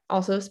that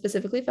also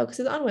specifically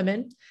focuses on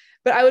women,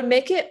 but I would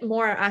make it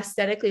more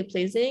aesthetically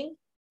pleasing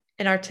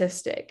and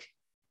artistic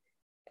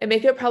and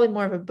make it probably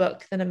more of a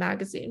book than a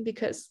magazine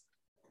because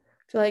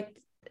I feel like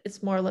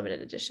it's more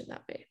limited edition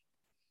that way.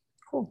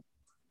 Cool.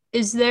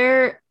 Is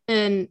there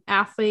an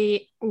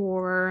athlete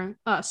or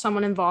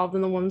someone involved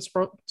in the women's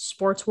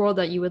sports world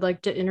that you would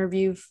like to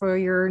interview for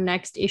your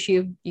next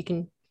issue? You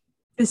can,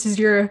 this is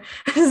your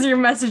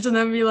message to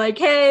them, be like,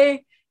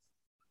 hey,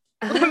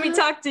 let me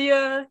talk to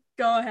you.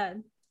 Go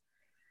ahead.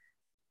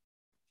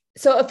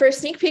 So for a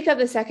sneak peek of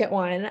the second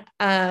one,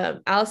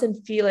 Allison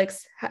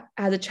Felix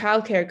has a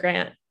childcare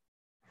grant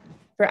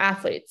for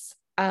athletes.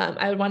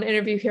 I would want to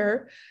interview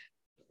her.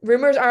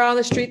 Rumors are on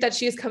the street that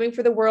she is coming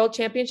for the World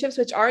Championships,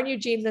 which are in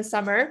Eugene this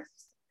summer.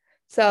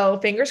 So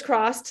fingers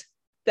crossed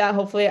that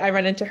hopefully I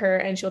run into her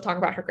and she'll talk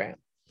about her grant.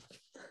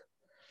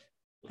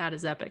 That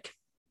is epic.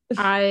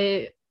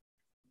 I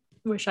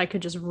wish I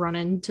could just run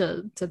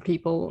into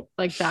people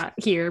like that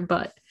here,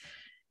 but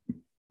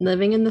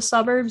living in the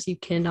suburbs, you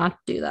cannot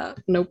do that.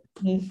 Nope.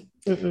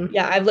 Mm-mm.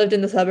 Yeah, I've lived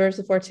in the suburbs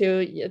before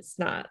too. It's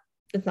not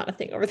a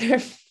thing over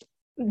there.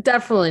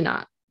 Definitely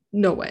not.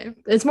 No way.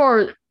 It's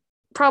more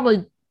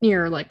probably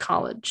near like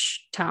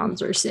college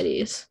towns or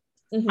cities.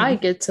 Mm-hmm. I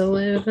get to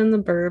live in the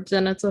burbs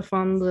and it's a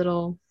fun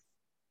little.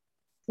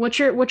 What's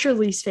your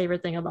least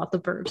favorite thing about the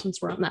burbs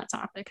since we're on that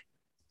topic?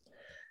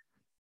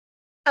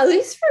 At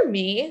least for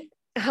me,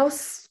 how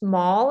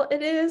small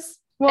it is.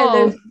 Well,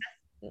 and there's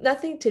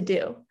nothing to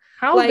do.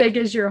 How big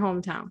is your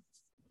hometown?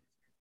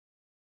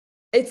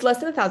 It's less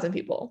than 1,000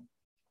 people.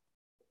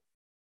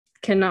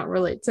 Cannot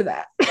relate to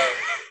that.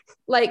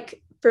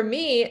 Like for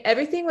me,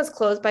 everything was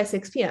closed by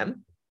 6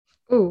 p.m.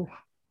 Ooh.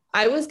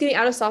 I was getting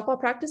out of softball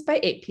practice by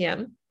 8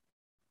 p.m.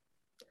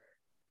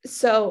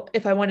 So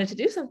if I wanted to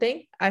do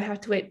something, I'd have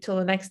to wait till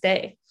the next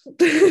day.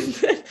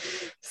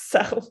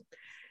 So.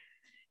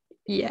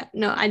 Yeah,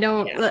 no, I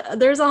don't. Yeah.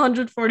 There's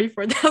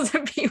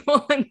 144,000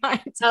 people in my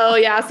town. Oh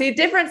yeah, see,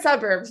 different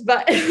suburbs,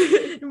 but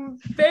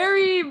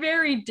very,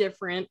 very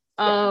different.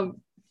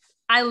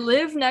 I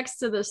live next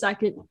to the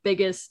second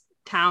biggest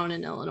town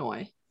in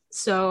Illinois,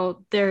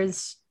 so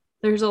there's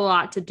a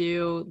lot to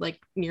do like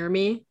near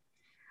me,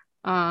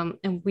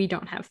 and we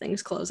don't have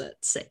things close at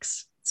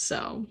 6.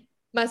 So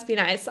must be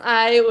nice.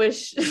 I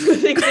wish things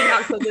did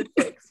not close at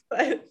 6,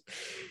 but.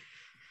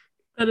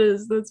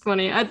 That's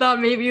funny. I thought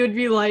maybe it would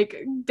be like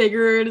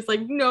bigger. And it's like,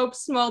 nope,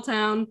 small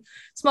town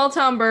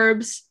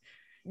burbs.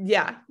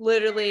 Yeah,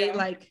 literally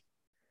like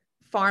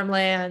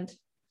farmland,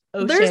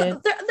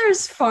 ocean.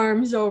 There's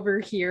farms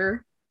over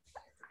here.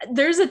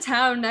 There's a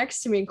town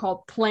next to me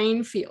called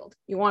Plainfield.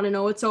 You want to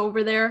know what's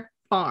over there?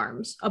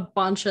 Farms, a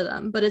bunch of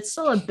them, but it's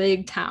still a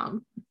big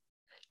town.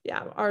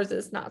 Yeah, ours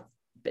is not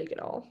big at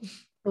all.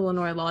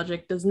 Illinois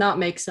logic does not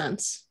make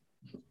sense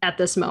at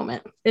this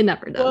moment. It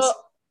never does.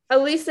 Well,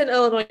 at least in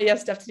Illinois, you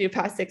have stuff to do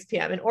past 6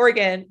 p.m. In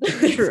Oregon,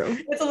 true.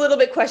 It's a little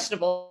bit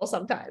questionable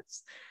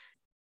sometimes.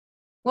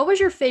 What was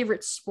your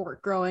favorite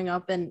sport growing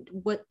up? And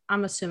what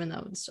I'm assuming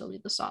that would still be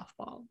the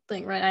softball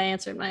thing, right? I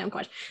answered my own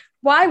question.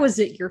 Why was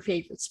it your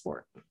favorite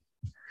sport?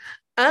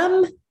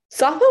 Softball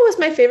was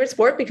my favorite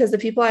sport because the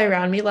people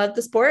around me loved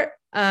the sport.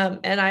 And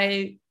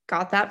I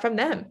got that from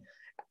them.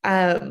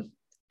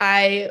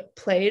 I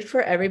played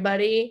for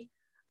everybody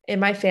in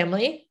my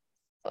family.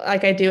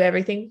 Like I do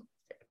everything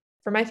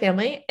for my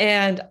family.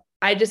 And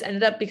I just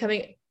ended up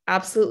becoming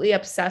absolutely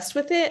obsessed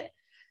with it,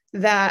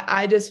 that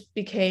I just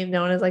became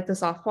known as like the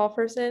softball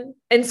person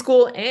in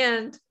school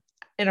and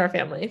in our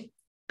family.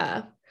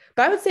 But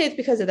I would say it's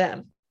because of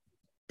them.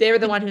 They were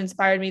the one who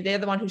inspired me. They're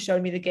the one who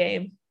showed me the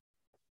game.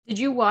 Did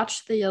you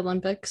watch the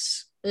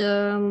Olympics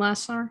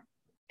last summer?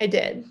 I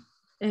did.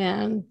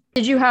 And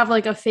did you have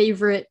like a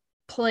favorite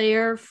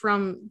player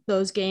from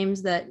those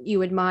games that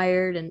you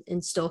admired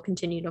and still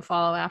continue to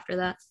follow after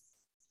that?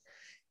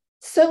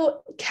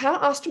 So Kat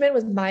Osterman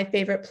was my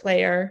favorite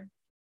player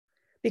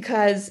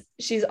because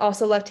she's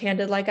also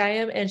left-handed like I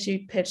am, and she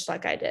pitched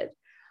like I did.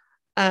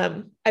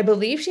 I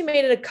believe she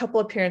made it a couple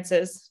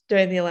appearances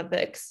during the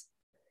Olympics,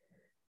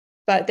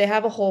 but they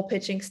have a whole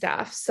pitching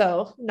staff,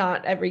 so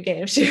not every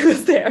game she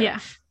was there. Yeah.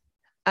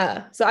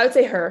 So I would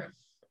say her.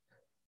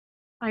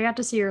 I got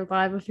to see her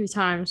live a few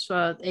times.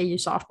 AU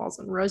softballs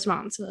in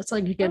Rosemont, so that's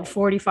like a good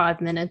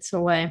 45 minutes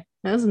away.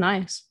 That was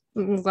nice.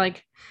 It was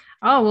like,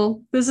 oh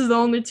well, this is the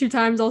only 2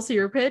 times I'll see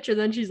her pitch, and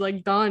then she's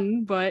like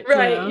done. But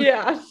right,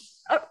 yeah.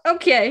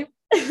 Okay.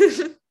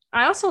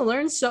 I also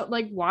learned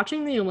like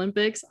watching the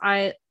Olympics.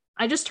 I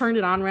just turned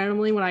it on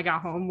randomly when I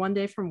got home one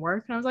day from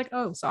work, and I was like,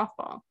 oh,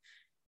 softball,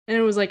 and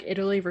it was like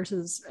Italy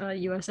versus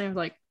USA. I was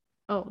like,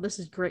 oh, this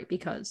is great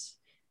because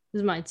this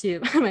is my two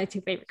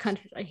favorite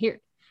countries right here.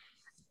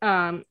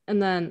 And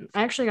then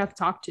I actually got to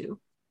talk to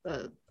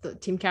the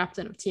team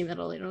captain of Team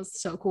Italy. It was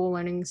so cool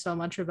learning so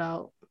much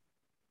about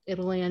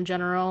Italy in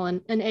general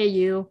and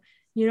AU.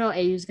 AU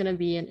is going to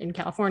be in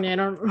California. I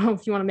don't know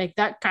if you want to make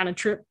that kind of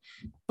trip,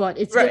 but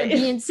it's going to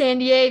be in San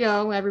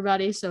Diego,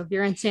 everybody. So if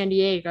you're in San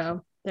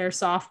Diego, there's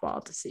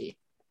softball to see.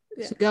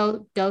 Yeah.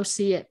 So go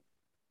see it,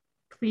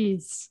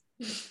 please.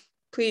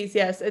 Please,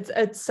 yes,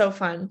 it's so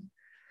fun.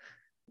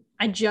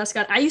 I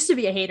used to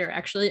be a hater,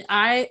 actually.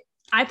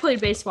 I played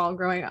baseball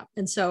growing up,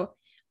 and so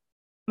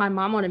my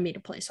mom wanted me to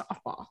play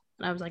softball,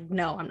 and I was like,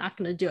 no, I'm not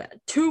going to do it.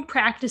 2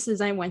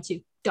 practices I went to,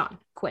 done,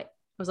 quit.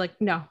 I was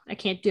like, no, I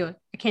can't do it.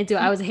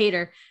 I was a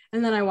hater.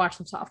 And then I watched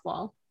some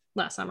softball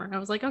last summer. I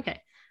was like, okay,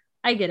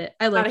 I get it.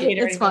 I like it.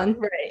 It's fun.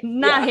 Right.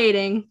 Not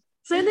hating.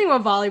 Same thing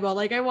with volleyball.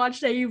 Like I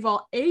watched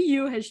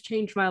AU has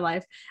changed my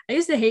life. I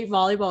used to hate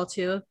volleyball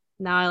too.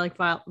 Now I like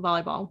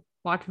volleyball,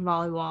 watching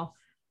volleyball,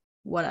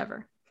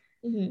 whatever.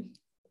 Mm-hmm.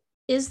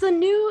 Is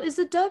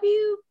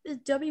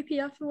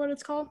WPF what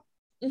it's called?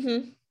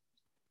 Mm-hmm.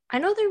 I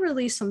know they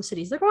released some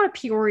cities. They're going to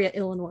Peoria,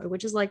 Illinois,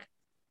 which is like,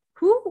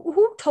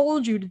 who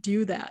told you to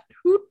do that?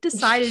 Who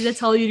decided to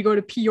tell you to go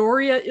to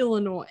Peoria,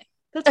 Illinois?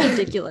 That's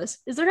ridiculous.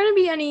 Is there going to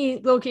be any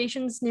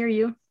locations near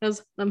you?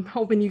 Because I'm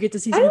hoping you get to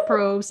see some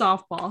pro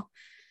softball.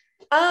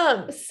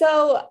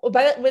 So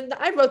when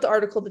I wrote the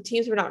article, the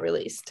teams were not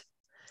released.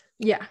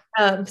 Yeah.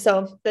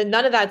 So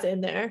none of that's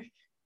in there.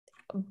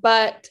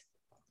 But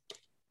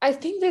I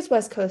think there's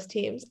West Coast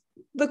teams.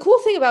 The cool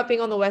thing about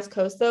being on the West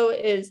Coast, though,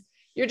 is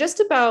you're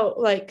just about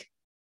like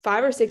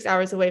 5 or 6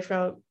 hours away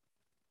from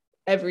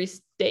every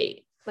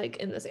state, like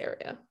in this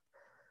area.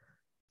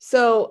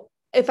 So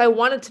if I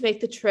wanted to make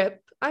the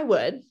trip, I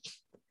would.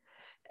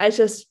 It's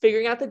just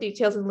figuring out the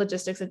details and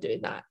logistics of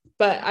doing that.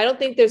 But I don't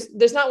think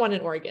there's not one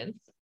in Oregon.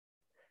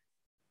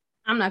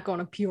 I'm not going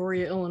to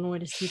Peoria, Illinois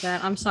to see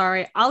that. I'm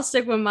sorry. I'll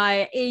stick with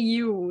my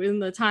AU in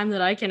the time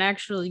that I can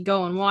actually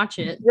go and watch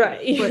it.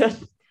 Right. Yeah.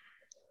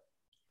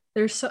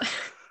 There's so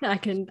I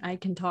can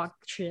talk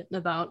shit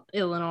about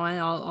Illinois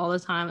all the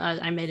time.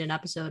 I made an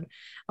episode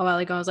a while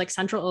ago. I was like,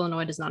 Central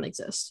Illinois does not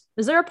exist.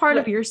 Is there a part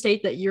of your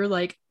state that you're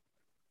like,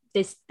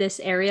 this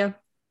area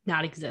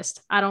not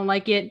exist? I don't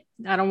like it.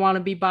 I don't want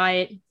to be by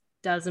it.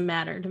 Doesn't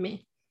matter to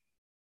me.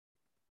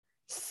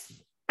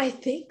 I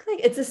think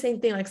like it's the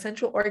same thing, like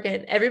Central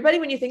Oregon. Everybody,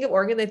 when you think of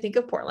Oregon, they think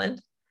of Portland.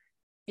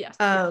 Yes.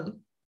 And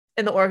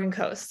the Oregon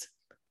coast.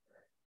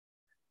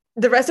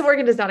 The rest of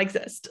Oregon does not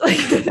exist.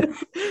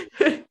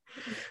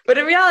 But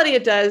in reality,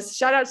 it does.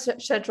 Shout out to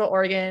Central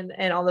Oregon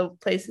and all the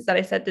places that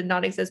I said did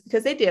not exist,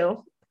 because they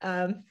do.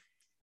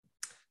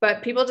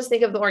 But people just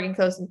think of the Oregon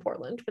coast and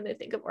Portland when they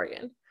think of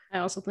Oregon. I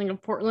also think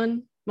of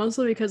Portland,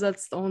 mostly because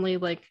that's the only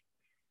like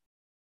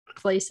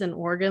place in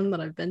Oregon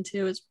that I've been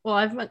to.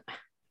 I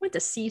went to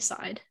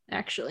Seaside,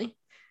 actually.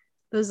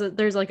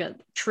 There's like a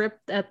trip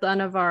at the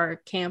end of our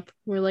camp.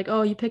 We're like,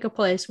 oh, you pick a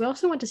place. We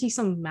also went to see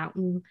some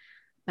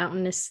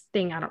mountainous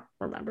thing. I don't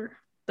remember.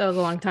 That was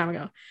a long time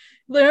ago.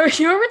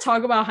 You ever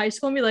talk about high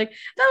school and be like,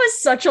 that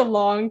was such a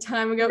long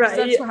time ago? Right.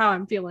 That's how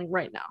I'm feeling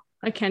right now.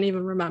 I can't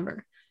even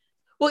remember.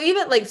 Well,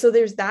 even like, so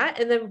there's that.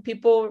 And then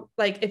people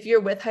like, if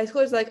you're with high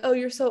schoolers, like, oh,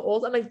 you're so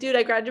old. I'm like, dude,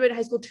 I graduated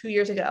high school 2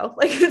 years ago.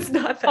 Like, it's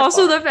not that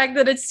also long. The fact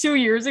that it's 2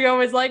 years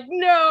ago is like,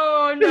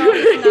 no,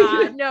 it's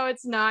not. No,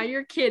 it's not.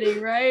 You're kidding,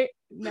 right?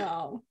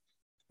 No,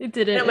 it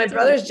didn't. No, my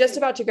brother's just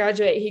about to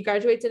graduate. He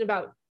graduates in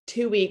about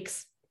 2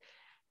 weeks.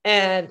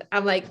 And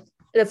I'm like,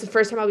 that's the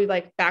first time I'll be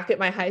like back at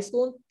my high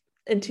school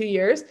in 2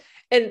 years.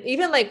 And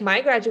even like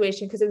my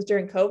graduation, because it was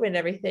during COVID and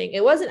everything,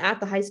 it wasn't at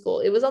the high school.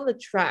 It was on the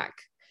track.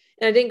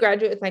 And I didn't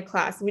graduate with my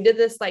class. We did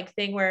this like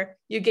thing where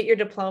you get your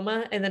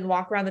diploma and then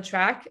walk around the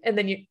track, and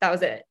then that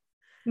was it.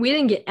 We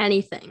didn't get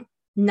anything.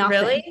 Nothing.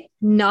 Really?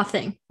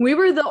 Nothing. We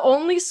were the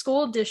only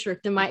school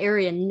district in my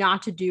area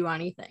not to do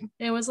anything.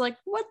 It was like,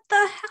 what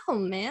the hell,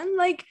 man?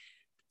 Like,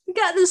 you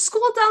got the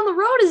school down the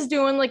road is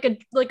doing like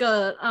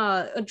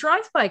a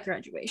drive-by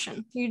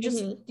graduation. You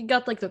just you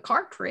got like the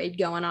car parade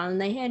going on, and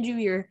they hand you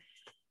your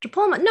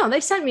diploma. No, they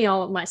sent me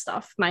all of my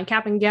stuff, my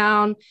cap and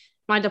gown,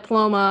 my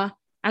diploma.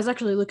 I was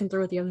actually looking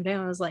through it the other day,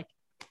 and I was like,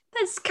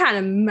 that's kind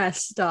of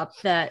messed up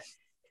that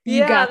you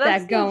got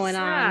that going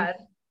on.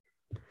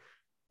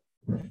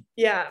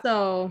 Yeah.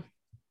 So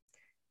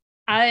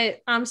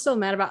I'm still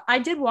mad about, I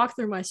did walk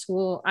through my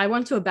school. I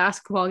went to a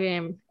basketball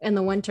game in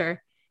the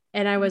winter,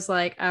 and I was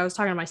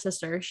talking to my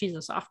sister. She's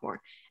a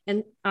sophomore,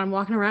 and I'm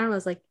walking around, and I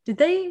was like, did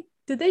they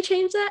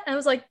change that? And I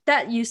was like,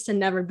 that used to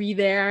never be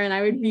there. And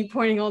I would be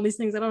pointing all these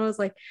things out. I was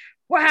like,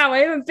 wow, I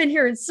haven't been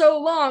here in so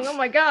long. Oh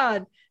my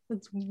God.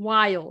 That's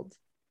wild.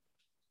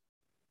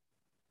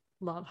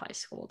 love high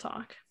school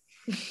talk.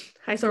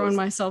 High school Throwing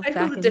myself high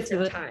school's back a into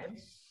different it. time.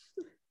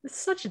 It's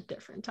such a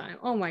different time.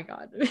 Oh my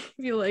God. I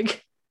feel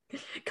like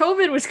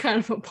COVID was kind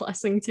of a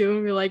blessing too.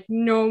 And we're like,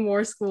 no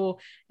more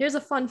school. Here's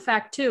a fun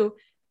fact too.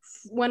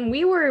 When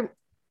we were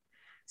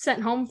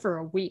sent home for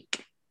a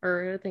week,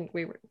 or I think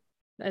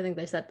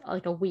they said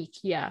like a week.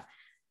 Yeah.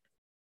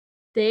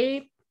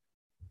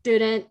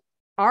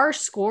 Our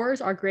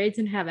grades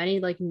didn't have any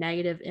like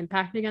negative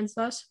impact against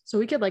us. So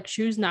we could like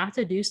choose not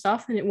to do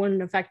stuff and it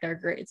wouldn't affect our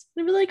grades.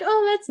 They'd be like,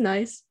 oh, that's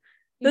nice.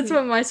 That's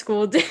what my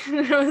school did.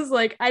 And I was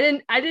like, I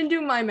didn't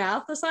do my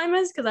math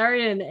assignments because I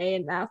already had an A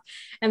in math.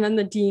 And then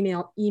the dean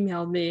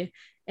emailed me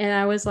and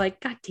I was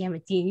like, God damn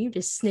it, Dean, you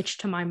just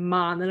snitched to my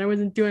mom and I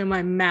wasn't doing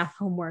my math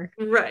homework.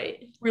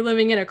 Right. We're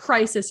living in a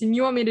crisis and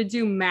you want me to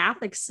do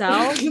math,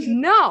 Excel?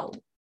 No.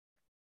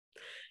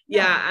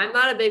 Yeah, I'm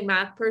not a big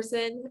math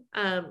person,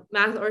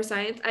 math or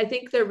science. I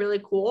think they're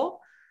really cool,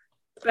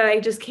 but I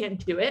just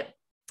can't do it.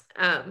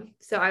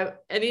 So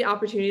any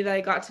opportunity that I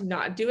got to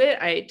not do it,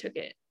 I took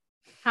it.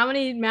 How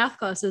many math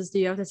classes do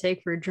you have to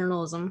take for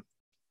journalism?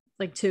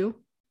 Like 2?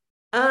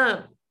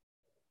 I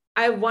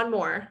have one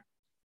more,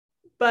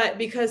 but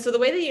so the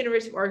way the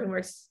University of Oregon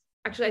works,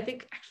 actually, I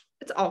think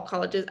it's all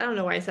colleges. I don't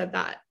know why I said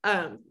that.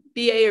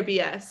 BA or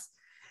BS.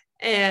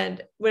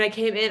 And when I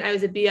came in, I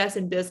was a BS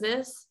in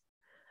business.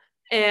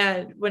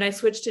 And when I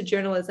switched to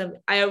journalism,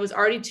 I was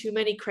already too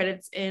many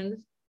credits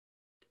in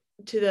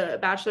to the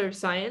Bachelor of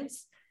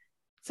Science.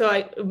 So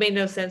it made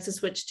no sense to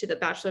switch to the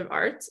Bachelor of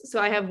Arts.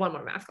 So I have one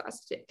more math class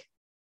to take.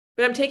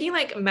 But I'm taking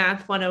like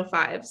Math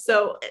 105.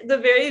 So the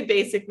very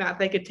basic math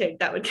I could take,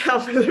 that would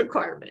count for the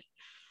requirement.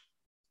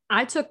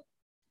 I took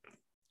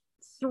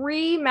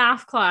 3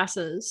 math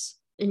classes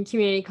in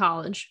community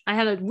college. I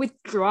had to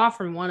withdraw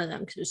from one of them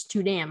because it was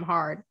too damn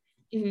hard.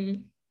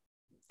 Mm-hmm.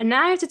 And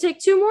now I have to take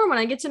 2 more when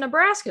I get to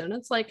Nebraska. And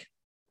it's like,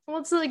 well,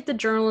 it's like the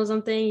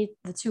journalism thing,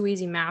 the 2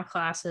 easy math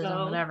classes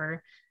and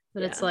whatever.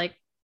 But it's like,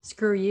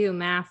 screw you,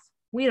 math.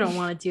 We don't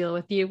want to deal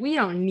with you. We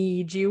don't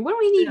need you. What do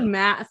we need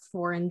math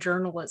for in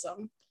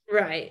journalism?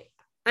 Right.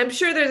 I'm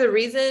sure there's a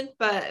reason,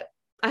 but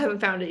I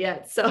haven't found it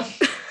yet. So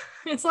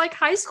it's like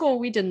high school,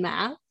 we did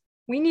math.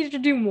 We needed to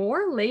do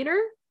more later.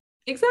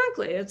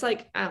 Exactly. It's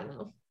like, I don't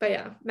know. But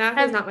yeah,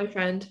 math is not my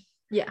friend.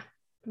 Yeah.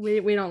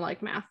 We don't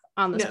like math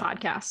on this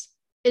podcast.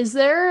 Is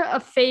there a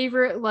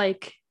favorite,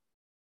 like,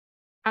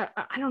 I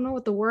don't know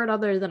what the word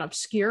other than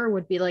obscure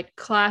would be, like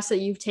class that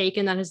you've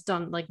taken that has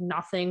done like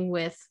nothing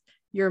with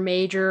your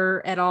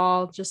major at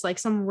all? Just like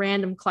some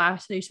random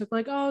class that you took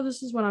like, oh,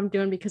 this is what I'm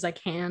doing because I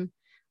can,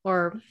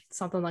 or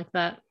something like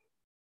that.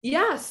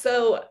 Yeah.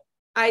 So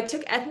I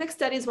took Ethnic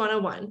Studies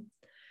 101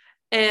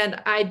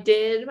 and I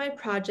did my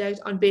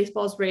project on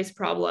baseball's race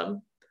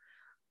problem.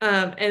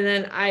 And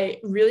then I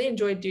really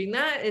enjoyed doing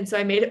that. And so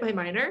I made it my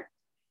minor.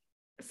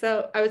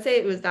 So I would say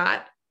it was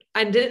that.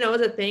 I didn't know it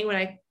was a thing when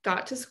I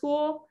got to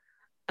school.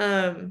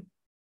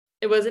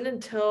 It wasn't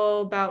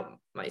until about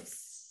my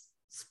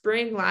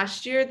spring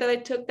last year that I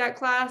took that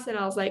class. And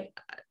I was like,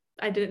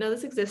 I didn't know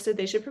this existed.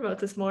 They should promote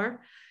this more.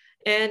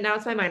 And now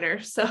it's my minor.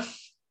 So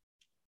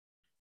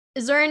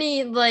is there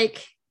any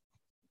like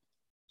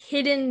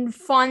hidden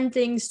fun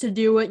things to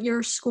do at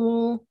your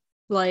school?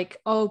 Like,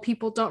 oh,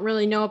 people don't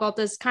really know about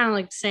this. Kind of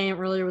like saying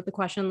earlier with the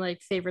question,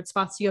 like favorite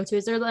spots to go to.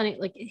 Is there any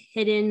like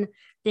hidden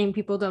thing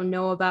people don't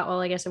know about?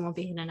 Well, I guess it won't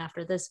be hidden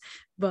after this,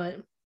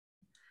 but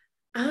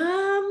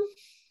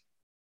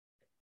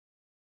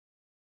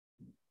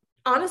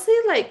honestly,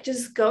 like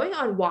just going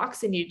on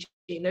walks in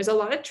Eugene. There's a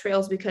lot of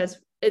trails because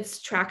it's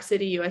Track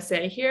City,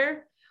 USA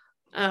here.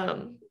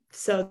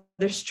 So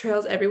there's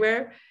trails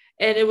everywhere.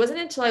 And it wasn't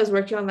until I was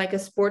working on like a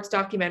sports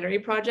documentary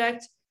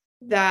project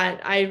that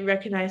I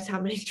recognized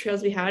how many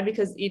trails we had,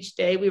 because each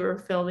day we were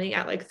filming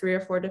at like 3 or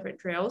 4 different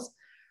trails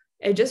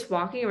and just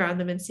walking around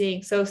them and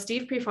seeing. So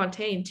Steve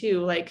Prefontaine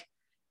too, like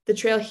the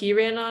trail he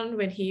ran on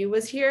when he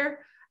was here,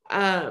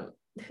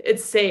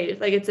 it's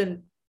safe. Like it's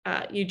in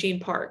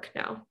Eugene Park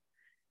now.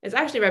 It's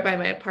actually right by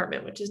my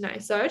apartment, which is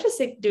nice. So I would just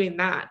think doing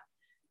that,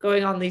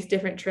 going on these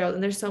different trails.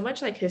 And there's so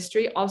much like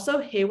history. Also,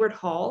 Hayward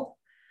Hall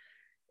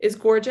is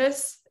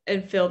gorgeous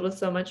and filled with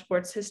so much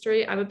sports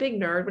history. I'm a big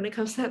nerd when it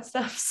comes to that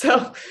stuff.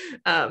 So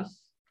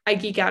I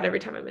geek out every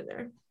time I'm in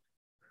there.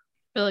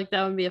 I feel like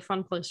that would be a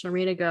fun place for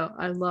me to go.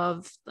 I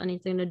love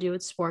anything to do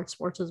with sports.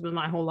 Sports has been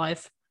my whole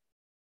life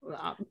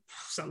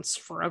since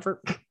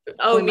forever.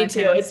 Oh, me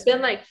too. It's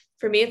been like,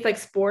 for me, it's like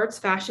sports,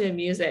 fashion, and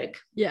music.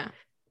 Yeah.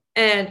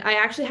 And I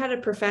actually had a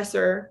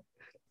professor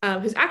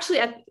who's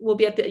actually will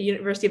be at the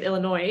University of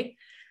Illinois.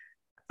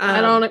 I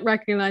don't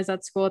recognize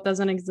that school. It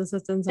doesn't exist.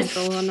 It's in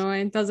Central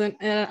Illinois. It doesn't.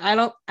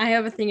 I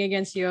have a thing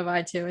against U of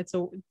I too. It's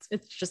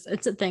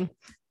a thing.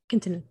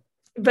 Continue.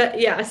 But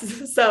yeah,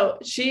 so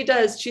she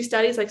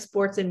studies like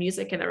sports and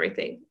music and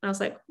everything. And I was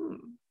like,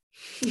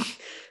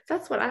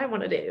 that's what I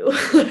want to do.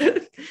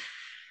 It's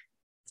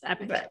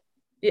epic. But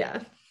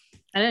yeah,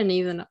 I didn't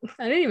even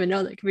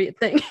know that could be a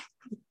thing.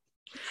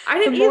 I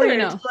didn't either. You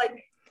know.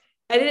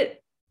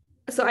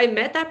 So I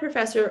met that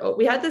professor.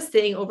 We had this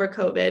thing over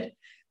COVID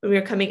when we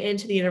were coming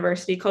into the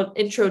university called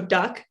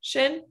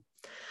Introduction.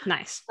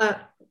 Nice.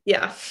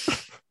 Yeah.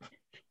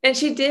 And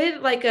she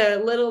did like a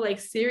little like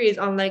series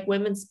on like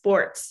women's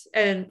sports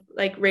and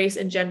like race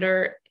and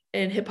gender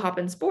and hip hop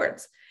and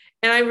sports.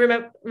 And I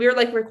remember we were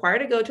like required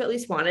to go to at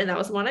least one, and that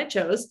was the one I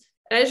chose.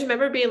 And I just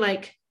remember being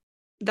like,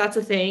 that's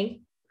a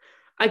thing.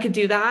 I could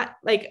do that.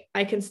 Like,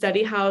 I can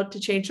study how to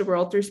change the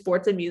world through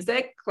sports and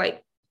music.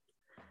 Like,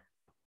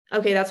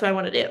 okay, that's what I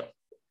want to do.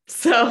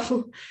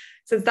 So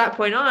since that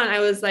point on, I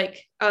was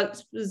like, I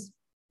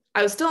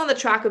was still on the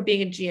track of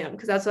being a GM,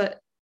 because that's what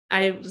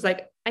I was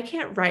like, I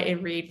can't write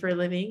and read for a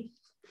living.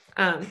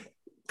 Come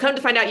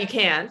to find out you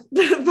can.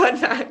 Fun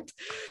fact.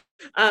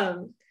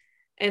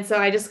 And so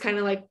I just kind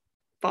of like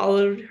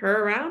followed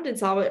her around and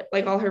saw what,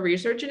 like all her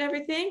research and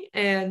everything.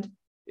 And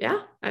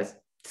yeah, I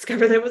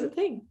discovered that was a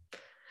thing.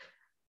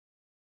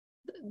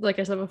 Like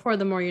I said before,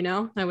 the more you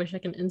know. I wish I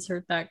can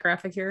insert that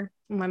graphic here.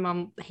 My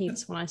mom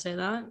hates when I say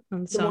that.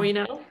 And so The more you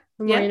know.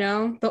 the more you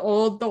know. The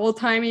old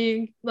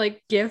timey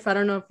like GIF. I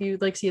don't know if you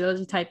like see those.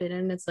 You type it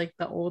in. It's like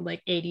the old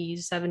like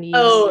 80s, 70s.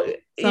 Oh,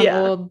 some yeah.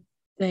 old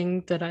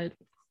thing that I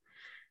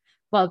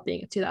love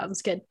being a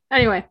 2000s kid.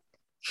 Anyway,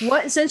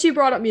 since you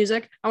brought up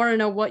music, I want to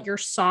know what your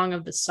song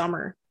of the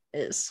summer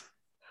is.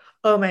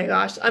 Oh my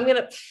gosh. I'm going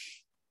to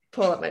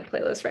pull up my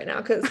playlist right now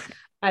because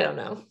I don't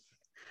know.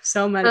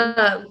 So many.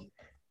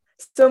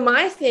 So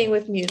my thing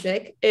with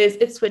music is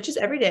it switches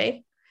every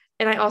day.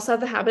 And I also have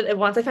the habit of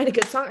once I find a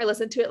good song, I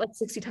listen to it like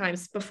 60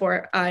 times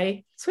before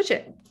I switch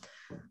it.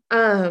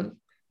 I've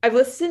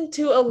listened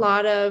to a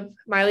lot of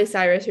Miley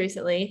Cyrus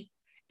recently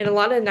and a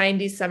lot of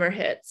 90s summer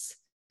hits.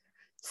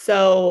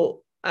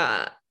 So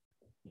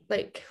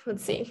like,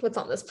 let's see, what's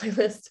on this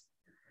playlist?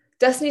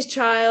 Destiny's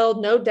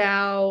Child, No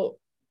Doubt,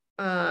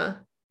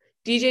 DJ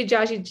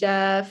Jazzy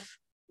Jeff,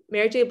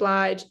 Mary J.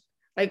 Blige,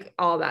 like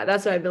all that.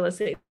 That's what I've been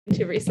listening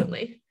to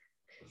recently.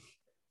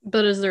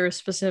 But is there a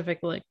specific,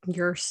 like,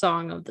 your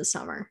song of the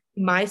summer?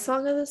 My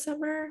song of the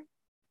summer?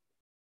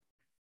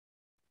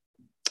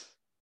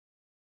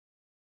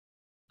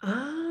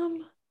 I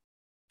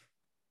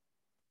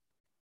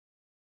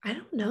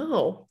don't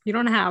know. You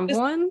don't have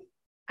one?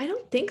 I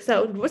don't think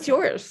so. What's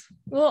yours?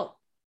 Well,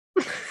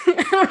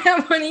 I don't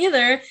have one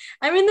either.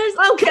 I mean, there's...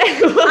 Okay.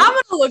 I'm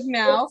gonna look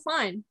now.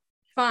 Fine.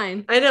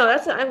 I know.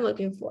 That's what I'm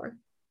looking for.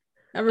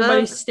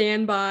 Everybody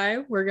stand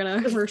by.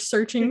 We're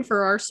searching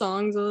for our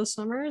songs of the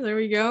summer. There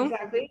we go.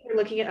 Exactly. We're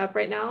looking it up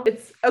right now.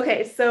 It's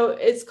okay. So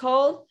it's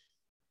called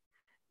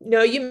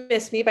No You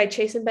Miss Me by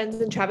Chase & Benz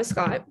and Travis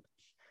Scott.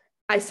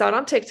 I saw it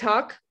on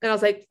TikTok and I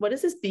was like, what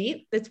is this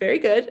beat? It's very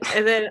good.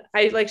 And then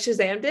I like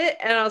Shazammed it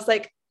and I was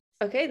like,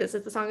 okay, this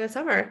is the song of the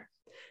summer.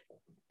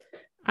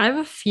 I have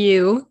a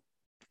few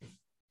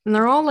and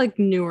they're all like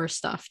newer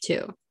stuff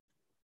too.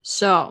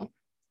 So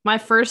my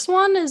first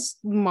one is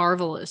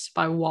Marvelous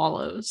by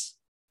Wallows.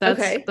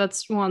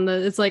 That's one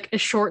that it's like a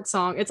short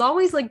song. It's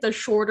always like the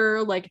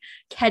shorter, like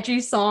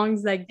catchy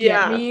songs that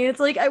get me. It's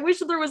like I wish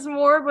there was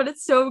more, but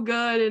it's so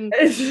good. And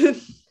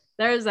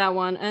there's that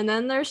one. And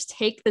then there's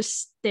Take the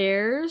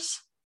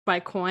Stairs by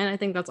Coin. I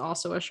think that's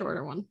also a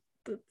shorter one.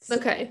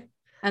 Okay.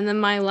 And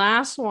then my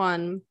last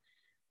one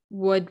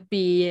would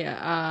be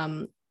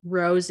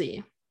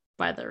Rosie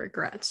by The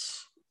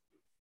Regrets.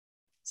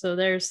 So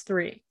there's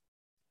 3.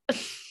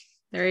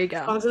 There you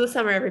go. Songs of the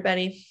summer,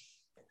 everybody.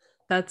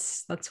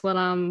 That's what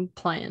I'm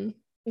playing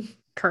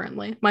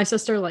currently. My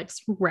sister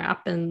likes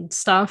rap and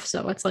stuff,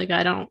 so it's like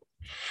I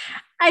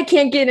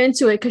can't get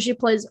into it because she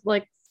plays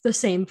like the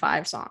same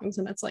 5 songs,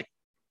 and it's like,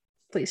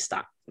 please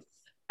stop.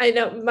 I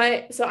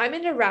know so I'm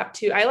into rap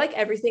too. I like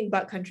everything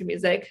but country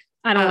music.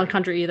 I don't like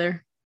country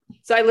either.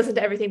 So I listen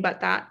to everything but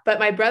that. But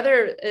my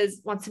brother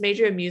wants to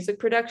major in music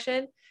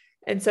production,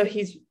 and so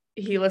he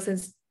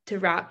listens to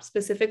rap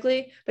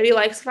specifically, but he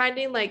likes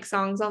finding like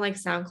songs on like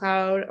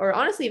SoundCloud or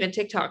honestly even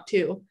TikTok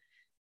too.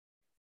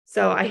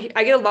 So I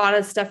get a lot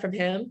of stuff from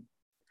him,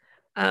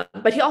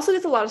 but he also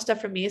gets a lot of stuff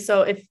from me.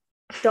 So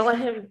don't let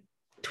him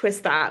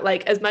twist that.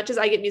 Like as much as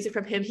I get music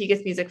from him, he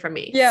gets music from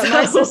me. Yeah,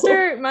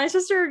 my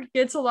sister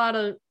gets a lot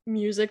of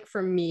music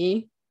from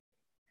me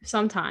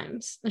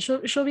sometimes, and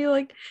she'll be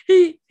like,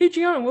 "Hey,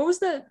 Gianna, what was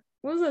that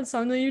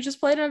song that you just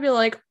played?" And I'll be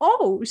like,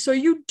 "Oh, so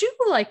you do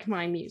like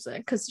my music?"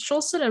 Because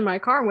she'll sit in my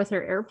car with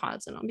her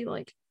AirPods, and I'll be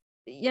like,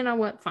 "You know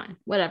what? Fine,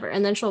 whatever."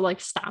 And then she'll like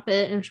stop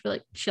it, and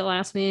she'll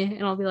ask me,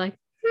 and I'll be like,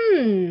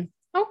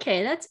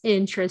 okay, that's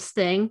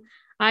interesting.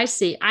 I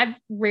see. I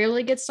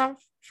rarely get stuff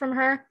from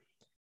her,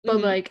 but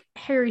like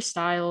Harry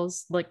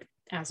Styles, like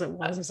as it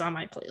was, is on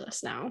my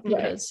playlist now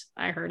because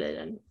I heard it,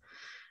 and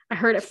I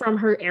heard it from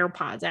her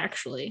AirPods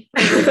actually.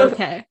 I was like,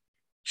 okay.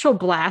 She'll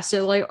blast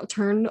it, like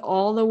turned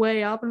all the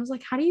way up, and I was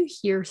like, how do you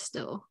hear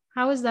still?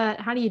 How is that?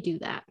 How do you do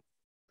that?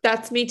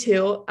 That's me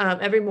too.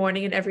 Every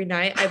morning and every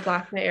night I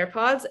blast my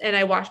AirPods and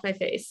I wash my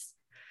face.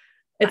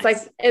 It's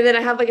nice. Like, and then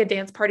I have like a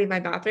dance party in my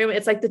bathroom.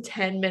 It's like the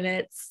 10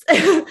 minutes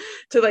to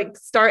like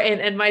start and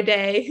end my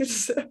day.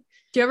 Do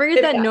you ever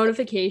get that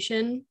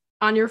notification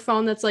on your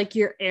phone that's like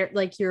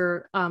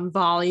your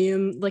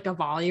volume, like a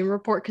volume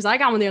report? Because I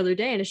got one the other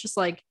day and it's just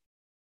like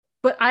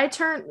But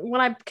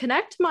when I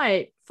connect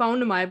my phone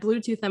to my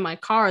Bluetooth in my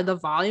car, the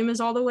volume is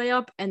all the way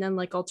up, and then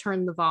like I'll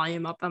turn the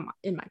volume up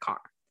in my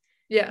car.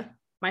 Yeah.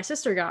 My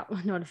sister got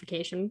a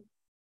notification,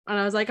 and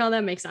I was like, oh,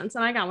 that makes sense.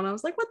 And I got one. I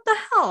was like, what the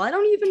hell? I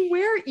don't even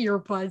wear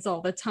earbuds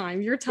all the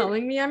time. You're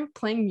telling me I'm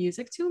playing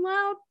music too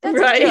loud? That's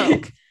right. A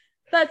joke.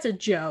 That's a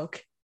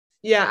joke.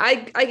 Yeah, I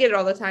get it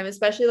all the time,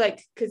 especially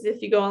like because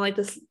if you go on like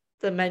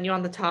the menu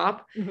on the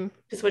top to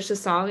switch the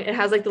song, it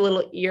has like the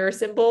little ear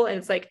symbol and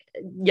it's like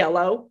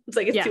yellow. It's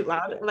like it's too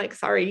loud. I'm like,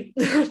 sorry.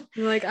 You're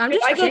like, I'm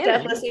just if I go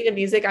deaf listening to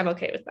music, I'm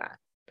okay with that.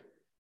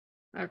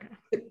 Okay.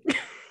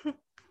 And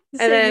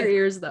then your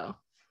ears though.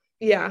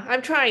 Yeah,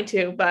 I'm trying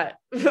to, but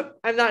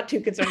I'm not too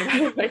concerned about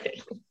it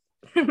right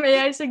now. May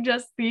I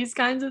suggest these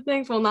kinds of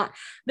things? Well,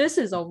 this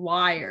is a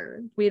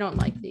wire. We don't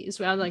like these.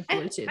 We have like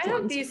Bluetooth I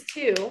have these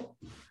too.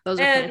 Those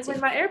are and fancy.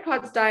 When my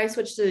AirPods die, I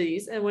switch to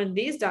these. And when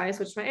these die, I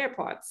switch to my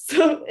AirPods.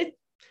 So it's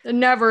a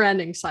never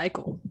ending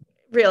cycle.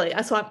 Really.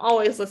 So I'm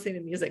always listening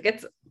to music.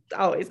 It's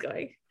always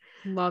going.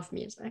 Love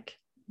music.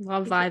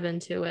 Love vibing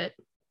to it.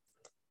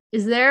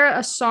 Is there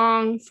a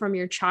song from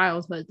your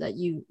childhood that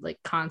you like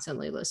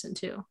constantly listen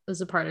to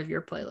as a part of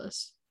your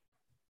playlist?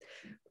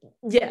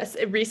 Yes.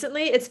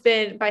 Recently it's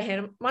been by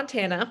Hannah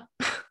Montana.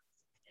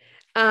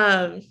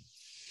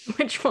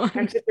 Which one?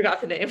 I actually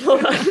forgot the name.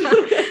 Hold on.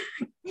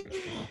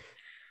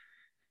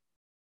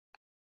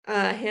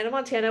 Hannah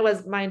Montana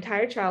was my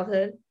entire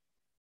childhood.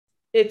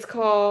 It's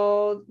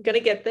called Gonna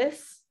Get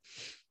This.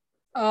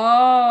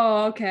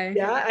 Oh, okay.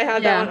 Yeah, I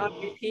had that one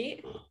on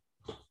repeat.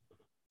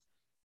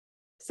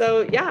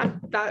 So yeah,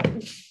 that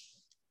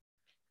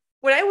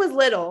when I was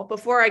little,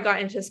 before I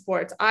got into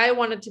sports, I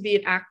wanted to be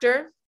an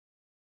actor.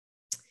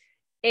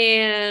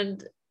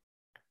 And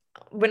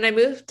when I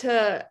moved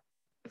to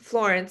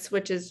Florence,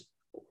 which is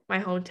my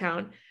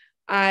hometown,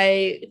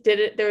 I did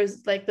it. There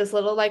was like this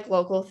little like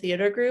local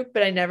theater group,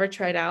 but I never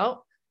tried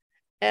out.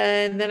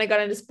 And then I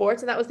got into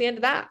sports and that was the end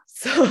of that.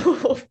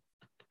 So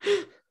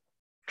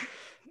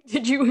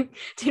did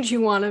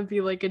you want to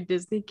be like a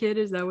Disney kid?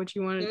 Is that what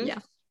you wanted? Mm-hmm. Yeah.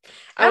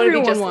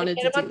 Everyone wanted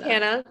to do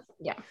Montana. That.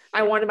 Yeah.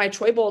 I wanted my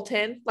Troy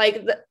Bolton,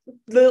 like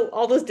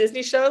all those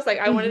Disney shows. Like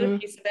I wanted a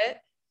piece of it.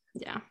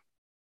 Yeah.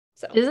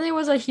 So Disney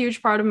was a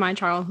huge part of my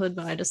childhood,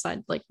 but I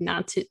decided like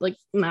not to, like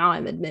now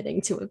I'm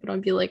admitting to it, but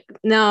I'd be like,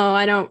 no,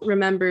 I don't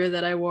remember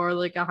that I wore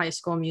like a High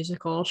School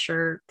Musical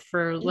shirt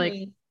for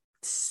like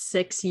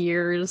 6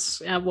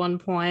 years at one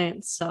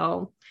point.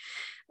 So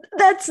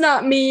that's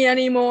not me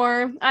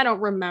anymore. I don't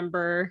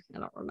remember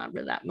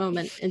that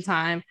moment in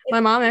time.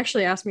 My mom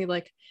actually asked me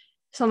like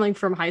something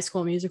from High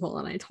School Musical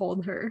and I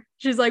told her.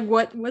 She's like,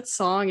 what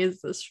song is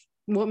this?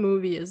 What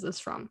movie is this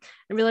from?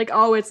 And be like,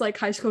 oh, it's like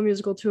High School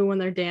Musical 2 when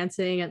they're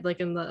dancing at like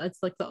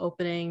it's like the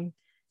opening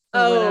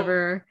or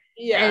whatever.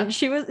 Yeah. And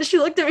she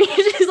looked at me,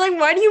 she's like,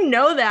 why do you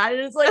know that?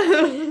 And it's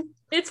like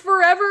it's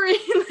forever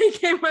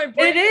in my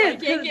brain. It is.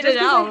 I can't get it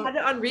out. I had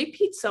it on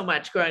repeat so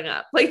much growing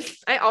up. Like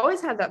I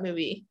always had that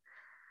movie.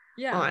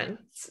 Yeah. On.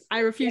 I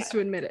refuse to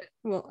admit it.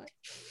 Well,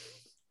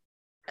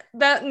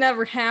 that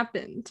never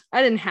happened.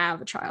 I didn't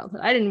have a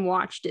childhood. I didn't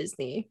watch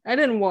Disney. I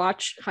didn't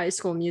watch High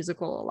School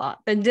Musical a lot.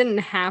 That didn't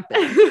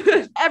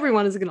happen.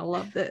 Everyone is gonna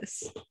love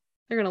this.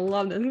 They're gonna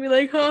love this and be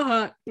like,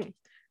 haha.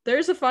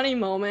 There's a funny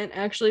moment.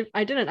 Actually,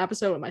 I did an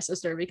episode with my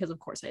sister because of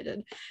course I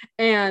did.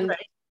 And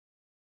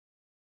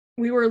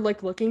we were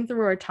like looking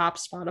through our top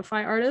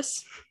Spotify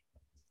artists,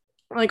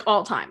 like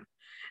all time.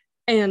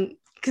 And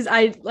because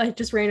I like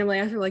just randomly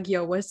asked her, like,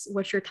 yo,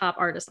 what's your top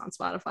artist on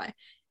Spotify?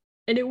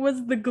 And it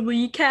was the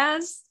Glee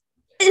cast.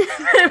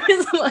 It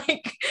was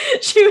like,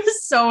 she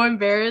was so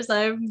embarrassed.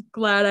 I'm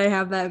glad I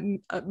have that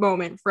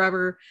moment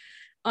forever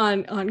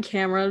on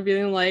camera,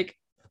 being like,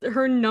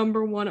 her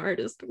number one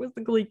artist was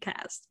the Glee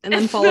cast. And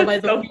then followed by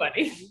the so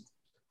funny.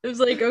 It was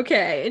like,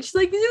 okay. And she's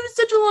like, it was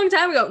such a long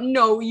time ago.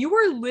 No, you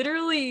were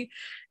literally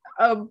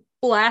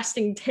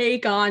blasting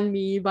Take On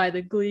Me by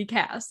the Glee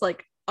cast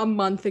like a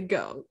month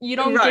ago. You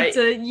don't get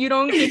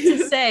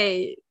to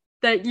say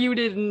that you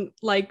didn't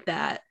like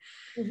that.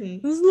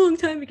 It was a long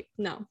time ago.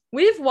 No,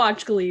 we've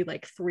watched Glee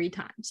like 3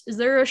 times. Is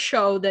there a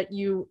show that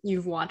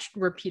you've watched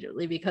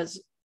repeatedly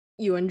because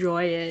you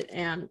enjoy it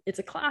and it's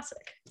a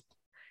classic?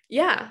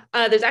 Yeah,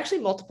 there's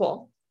actually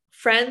multiple.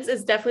 Friends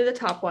is definitely the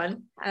top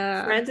one.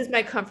 Friends is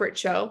my comfort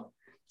show.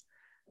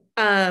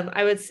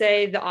 I would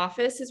say The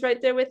Office is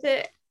right there with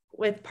it,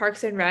 with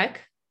Parks and Rec.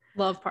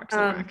 Love Parks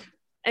and Rec.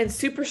 And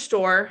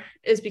Superstore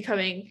is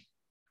becoming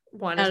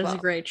one as well. That is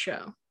a great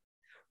show.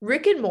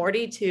 Rick and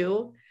Morty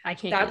too. I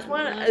can't.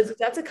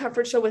 That's a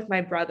comfort show with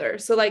my brother.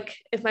 So like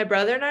if my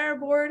brother and I are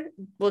bored,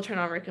 we'll turn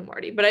on Rick and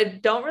Morty. But I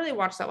don't really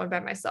watch that one by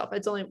myself.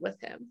 It's only with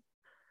him.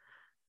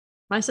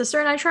 My sister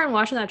and I tried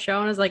watching that show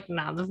and I was like,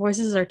 nah, the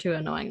voices are too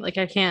annoying. Like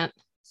I can't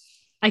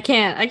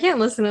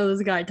listen to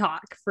this guy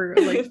talk for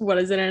like what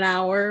is it, an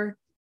hour?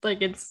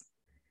 Like it's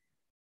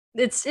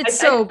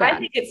so bad. I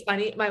think it's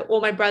funny.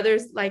 My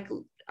brothers like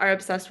are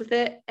obsessed with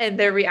it and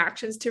their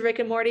reactions to Rick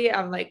and Morty.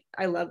 I'm like,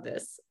 I love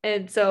this.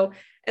 And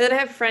then I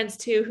have friends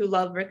too who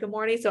love Rick and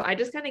Morty. So I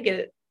just kind of get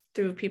it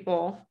through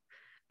people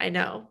I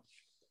know.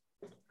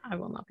 I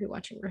will not be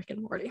watching Rick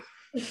and Morty.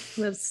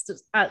 That's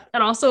just, and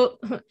also,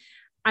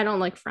 I don't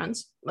like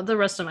Friends, but the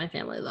rest of my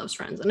family loves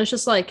Friends. And it's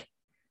just like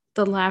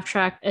the laugh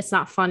track, it's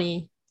not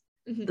funny.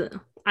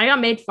 I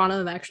got made fun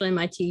of actually in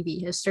my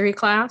TV history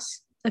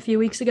class a few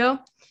weeks ago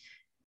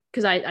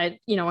because I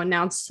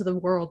announced to the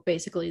world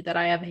basically that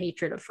I have a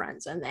hatred of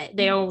Friends, and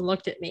they all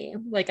looked at me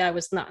like I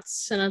was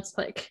nuts. And it's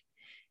like,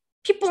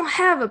 people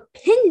have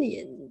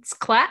opinions,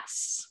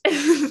 class.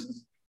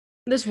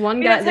 This one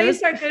guy, that's how you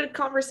start good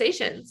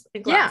conversations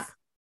in class.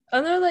 Yeah.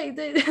 And they're like,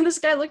 this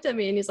guy looked at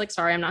me and he's like,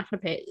 sorry, I'm not going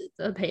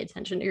to pay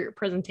attention to your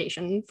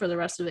presentation for the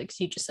rest of it because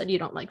you just said you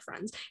don't like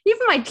Friends.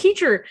 Even my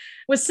teacher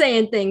was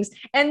saying things.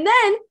 And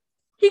then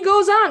he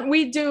goes on.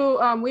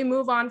 We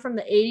move on from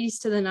the 80s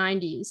to the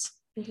 90s.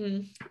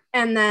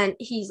 And then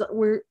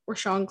we're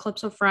showing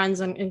clips of Friends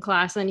in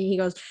class, and he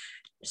goes,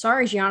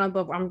 sorry, Gianna,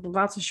 but I'm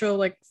about to show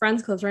like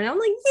Friends clips right now. I'm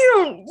like,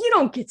 you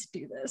don't get to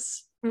do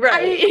this.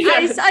 Right.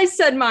 I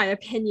said my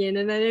opinion,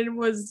 and then it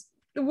was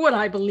what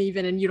I believe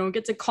in, and you don't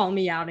get to call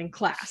me out in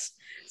class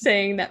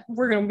saying that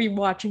we're going to be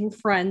watching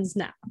Friends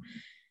now.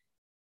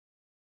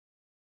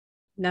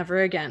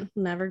 Never again.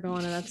 Never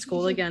going to that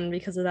school again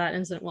because of that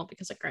incident. Well,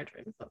 because I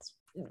graduated.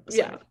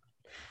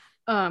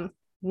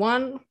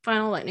 One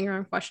final lightning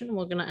round question, and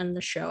we're going to end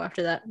the show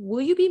after that.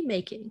 Will you be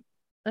making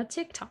a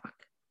TikTok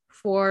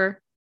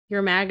for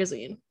your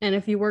magazine? And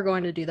if you were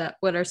going to do that,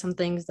 what are some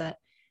things that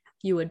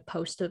you would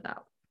post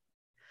about?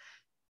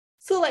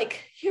 So,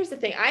 like, here's the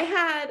thing.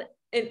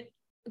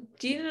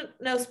 Do you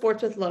know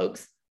Sports with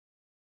Logs?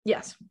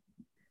 Yes.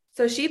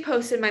 So she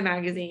posted my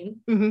magazine.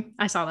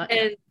 I saw that.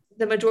 And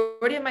the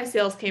majority of my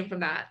sales came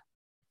from that.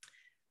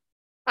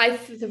 I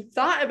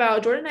thought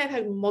about, Jordan and I have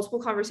had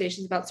multiple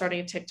conversations about starting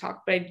a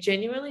TikTok, but I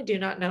genuinely do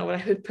not know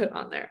what I would put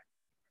on there.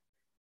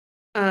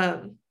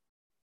 I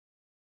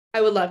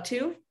would love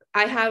to.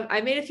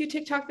 I made a few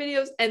TikTok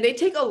videos, and they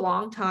take a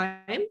long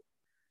time,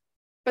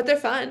 but they're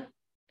fun.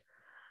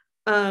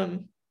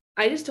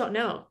 I just don't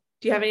know.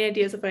 Do you have any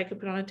ideas of what I could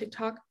put on a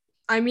TikTok?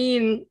 I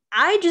mean,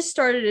 I just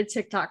started a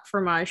TikTok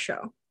for my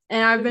show,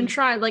 and I've been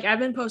trying, like, I've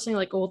been posting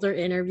like older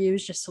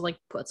interviews just to like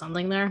put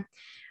something there.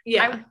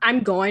 Yeah.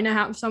 I'm going to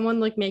have someone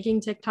like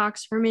making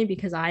TikToks for me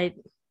because they're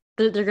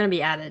going to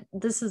be added.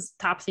 This is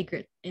top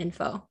secret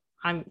info.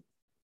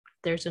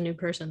 There's a new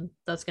person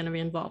that's going to be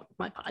involved with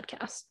my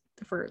podcast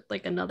for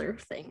like another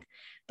thing,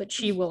 but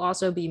she will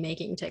also be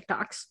making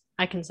TikToks.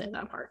 I can say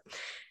that part.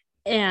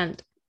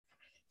 And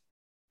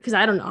because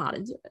I don't know how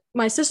to do it.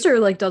 My sister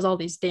like does all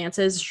these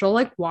dances. She'll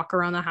like walk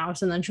around the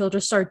house and then she'll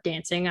just start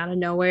dancing out of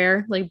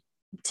nowhere. Like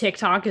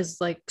TikTok is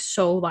like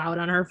so loud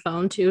on her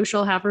phone too.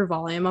 She'll have her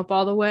volume up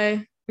all the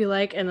way, be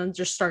like, and then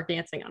just start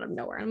dancing out of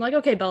nowhere. I'm like,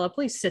 okay, Bella,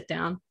 please sit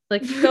down.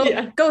 Like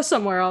go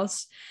somewhere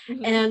else.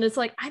 And it's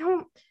like, I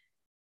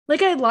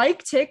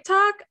like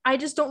TikTok. I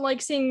just don't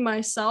like seeing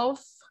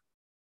myself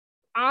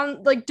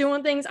on like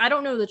doing things. I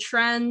don't know the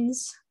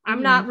trends.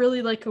 I'm not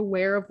really like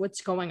aware of what's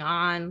going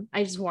on.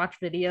 I just watch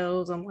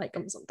videos and like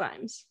them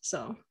sometimes.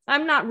 So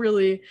I'm not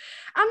going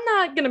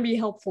to be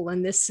helpful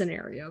in this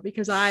scenario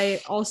because I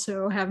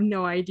also have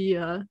no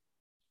idea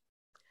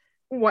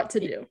what to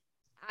do.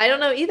 I don't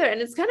know either.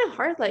 And it's kind of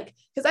hard, like,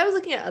 because I was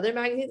looking at other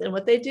magazines and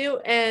what they do,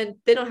 and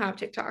they don't have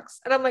TikToks.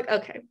 And I'm like,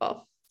 okay,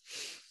 well,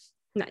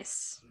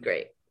 nice.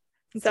 Great.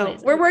 It's so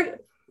amazing.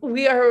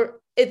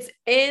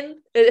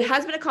 It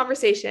has been a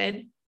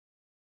conversation.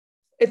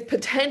 It's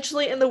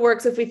potentially in the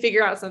works if we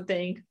figure out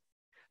something.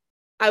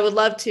 I would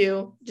love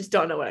to, just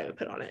don't know what I would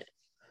put on it.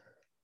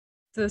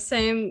 The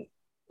same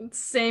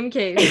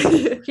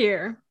case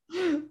here.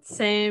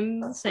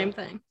 Same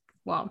thing.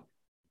 Wow.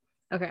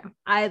 Okay.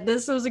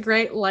 This was a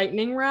great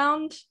lightning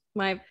round.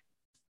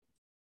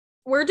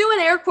 We're doing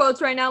air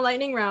quotes right now,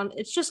 lightning round.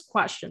 It's just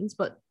questions,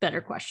 but better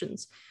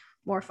questions.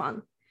 More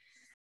fun.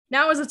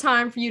 Now is the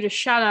time for you to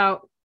shout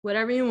out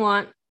whatever you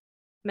want.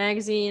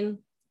 Magazine,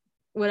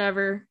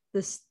 whatever.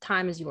 This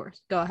time is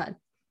yours. Go ahead.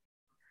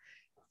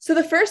 So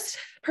the first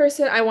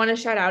person I want to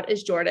shout out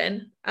is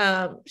Jordan.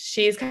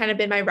 She's kind of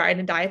been my ride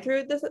and die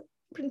through this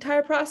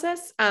entire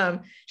process.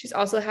 She's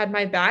also had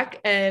my back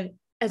and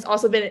has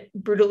also been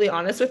brutally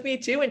honest with me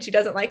too when she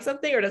doesn't like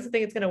something or doesn't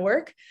think it's going to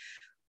work,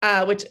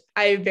 which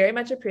I very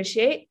much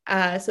appreciate.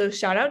 So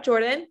shout out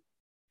Jordan.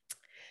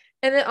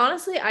 And then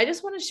honestly, I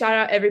just want to shout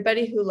out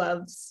everybody who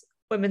loves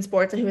women's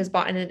sports and who has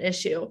bought in an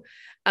issue.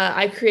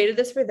 I created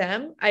this for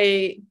them.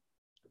 I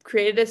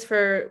created this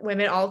for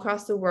women all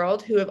across the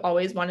world who have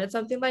always wanted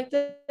something like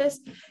this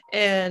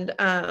and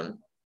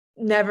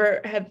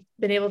never have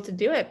been able to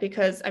do it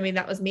because, I mean,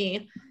 that was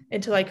me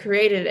until I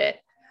created it.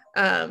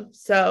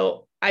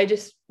 So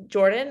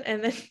Jordan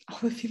and then all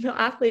the female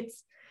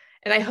athletes,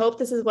 and I hope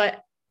this is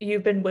what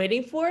you've been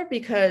waiting for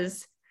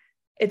because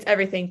it's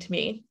everything to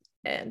me.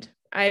 And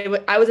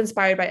I was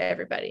inspired by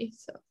everybody.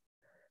 So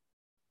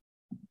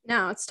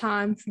now it's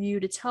time for you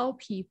to tell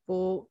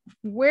people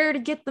where to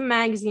get the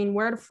magazine,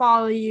 where to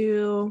follow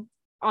you,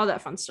 all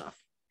that fun stuff.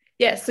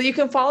 Yes. So you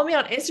can follow me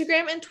on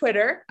Instagram and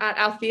Twitter at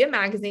Althea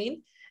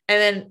Magazine.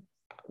 And then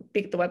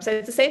the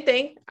website is the same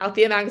thing,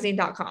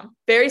 altheamagazine.com.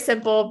 Very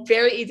simple,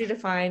 very easy to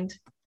find.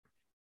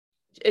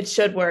 it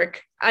should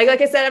work.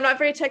 Like I said, I'm not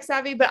very tech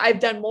savvy, but I've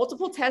done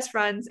multiple test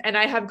runs and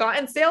I have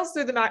gotten sales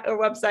through the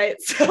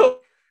website. So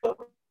it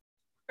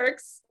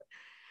works.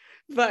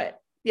 But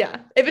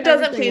yeah, if it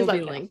doesn't, please let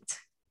me know. Linked.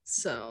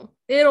 So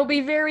it'll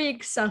be very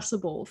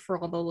accessible for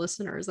all the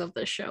listeners of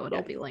this show.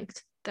 It'll be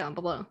linked down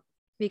below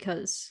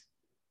because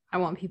I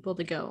want people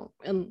to go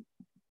and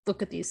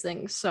look at these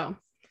things. So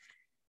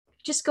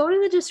just go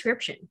to the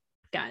description,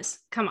 guys.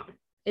 Come on.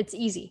 It's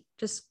easy.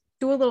 Just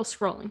do a little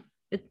scrolling.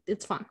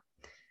 It's fun.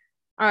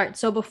 All right.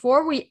 So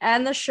before we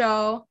end the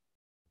show,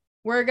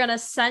 we're going to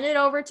send it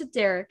over to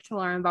Derek to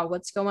learn about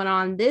what's going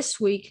on this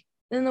week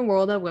in the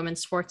world of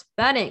women's sports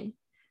betting.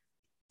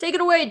 Take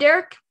it away,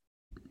 Derek.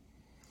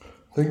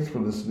 Thanks for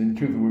listening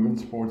to the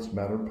Women's Sports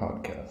Matter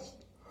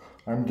podcast.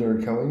 I'm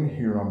Derek Kelly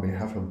here on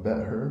behalf of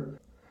BetHer.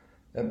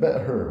 At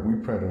BetHer, we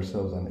pride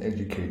ourselves on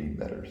educating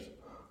bettors.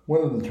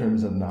 One of the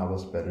terms that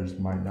novice bettors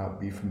might not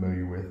be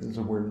familiar with is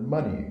the word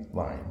money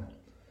line.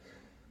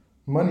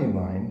 Money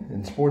line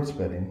in sports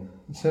betting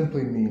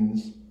simply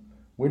means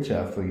which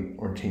athlete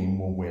or team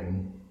will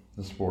win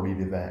the sporting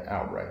event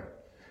outright.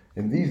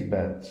 In these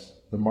bets,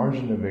 the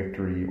margin of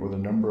victory or the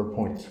number of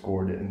points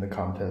scored in the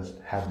contest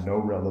have no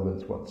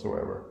relevance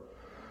whatsoever.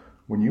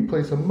 When you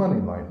place a money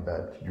line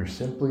bet, you're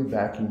simply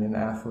backing an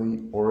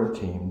athlete or a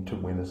team to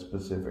win a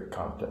specific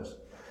contest.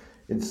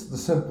 It's the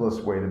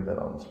simplest way to bet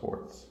on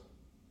sports.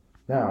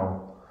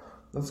 Now,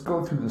 let's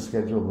go through the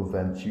schedule of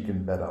events you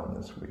can bet on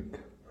this week.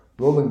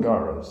 Roland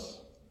Garros,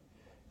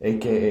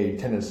 aka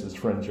tennis's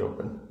French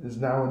Open, is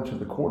now into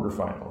the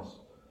quarterfinals.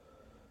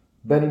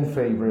 Betting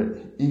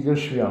favorite Iga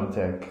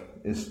Swiatek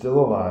is still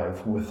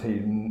alive with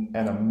an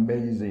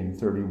amazing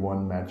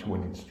 31-match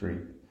winning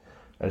streak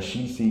as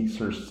she seeks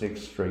her 6th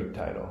straight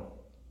title.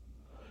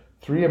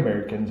 3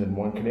 Americans and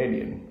 1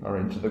 Canadian are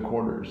into the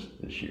quarters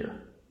this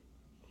year.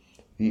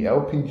 The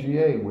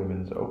LPGA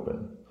Women's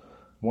Open,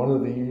 one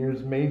of the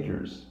year's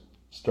majors,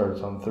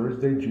 starts on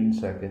Thursday, June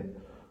 2nd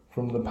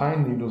from the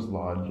Pine Needles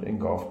Lodge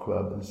and Golf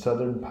Club in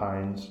Southern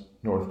Pines,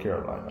 North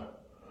Carolina.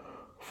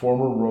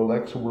 Former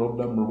Rolex World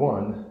Number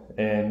 1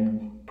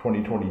 and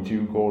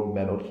 2022 gold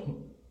medal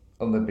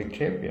Olympic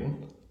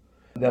champion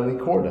Nelly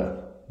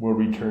Korda will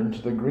return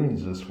to the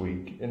greens this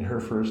week in her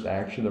first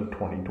action of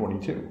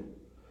 2022.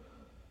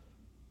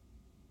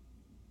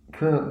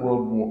 Current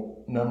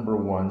world number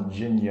 1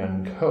 Jin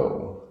Young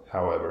Ko,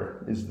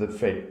 however, is the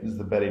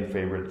betting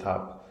favorite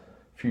top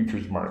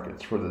futures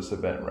markets for this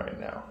event right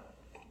now.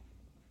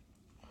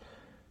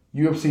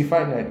 UFC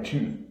Fight Night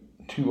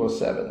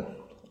 207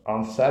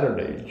 on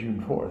Saturday,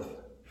 June 4th,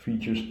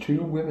 features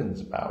 2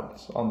 women's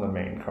bouts on the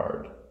main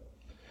card.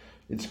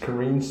 It's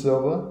Karine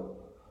Silva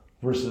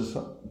versus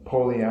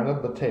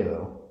Poliana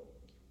Botelho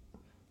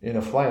in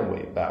a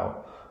flyweight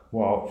bout,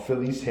 while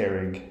Felice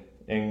Herrig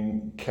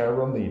and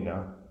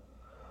Karolina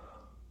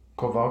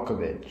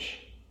Kowalkiewicz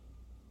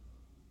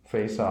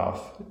face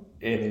off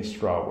in a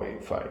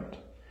strawweight fight.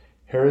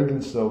 Herrig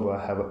and Silva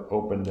have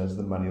opened as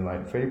the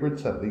moneyline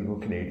favorites at legal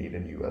Canadian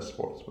and U.S.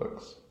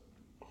 sportsbooks.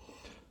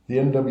 The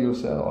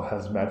NWSL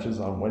has matches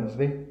on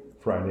Wednesday,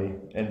 Friday,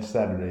 and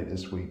Saturday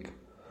this week,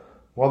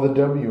 while the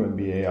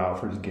WNBA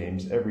offers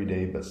games every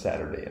day but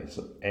Saturday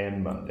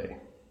and Monday.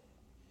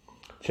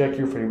 Check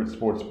your favorite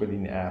sports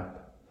betting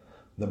app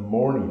the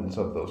mornings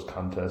of those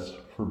contests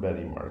for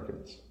betting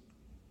markets.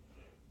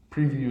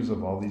 Previews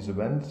of all these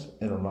events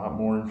and a lot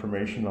more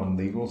information on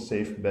legal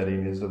safe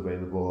betting is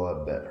available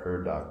at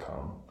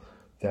bether.com.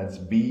 That's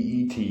bet-her.com.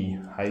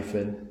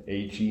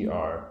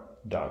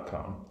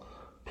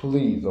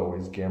 Please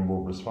always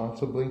gamble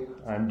responsibly.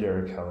 I'm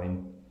Derek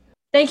Helling.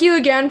 Thank you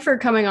again for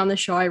coming on the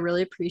show. I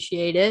really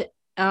appreciate it.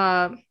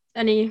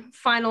 Any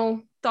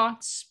final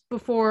thoughts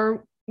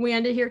before we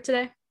end it here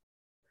today?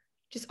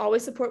 Just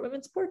always support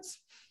women's sports.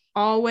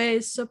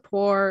 Always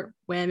support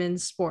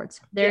women's sports.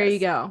 There you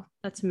go.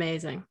 That's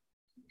amazing.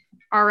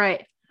 All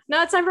right.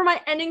 Now it's time for my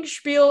ending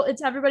spiel.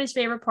 It's everybody's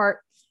favorite part,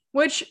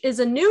 which is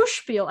a new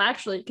spiel,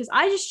 actually, because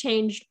I just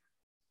changed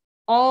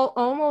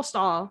almost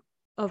all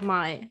of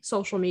my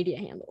social media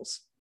handles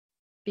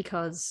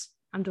because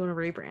I'm doing a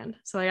rebrand.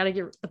 So I got to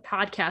get the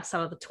podcast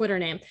out of the Twitter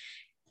name.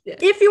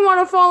 If you want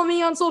to follow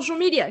me on social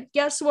media,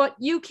 guess what?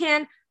 You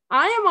can.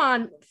 I am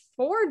on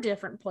 4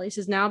 different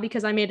places now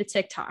because I made a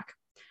TikTok.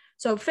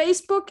 So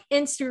Facebook,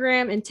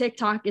 Instagram, and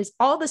TikTok is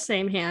all the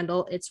same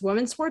handle. It's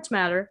Women's Sports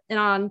Matter. And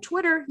on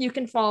Twitter, you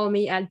can follow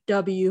me at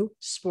W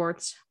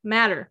Sports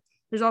Matter.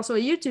 There's also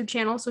a YouTube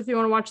channel. So if you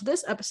want to watch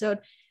this episode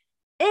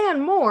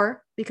and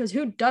more, because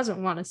who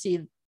doesn't want to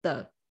see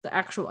the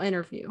actual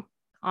interview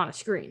on a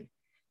screen?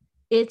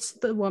 It's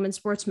the Women's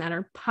Sports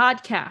Matter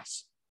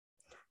podcast.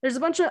 There's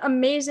a bunch of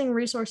amazing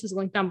resources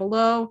linked down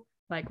below,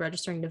 like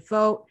registering to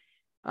vote,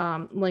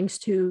 links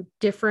to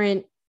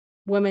different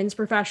women's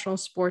professional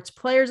sports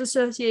players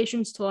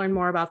associations to learn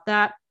more about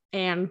that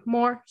and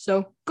more.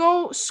 So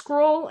go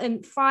scroll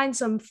and find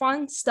some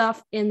fun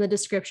stuff in the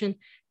description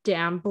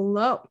down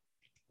below.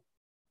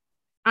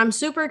 I'm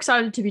super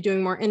excited to be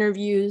doing more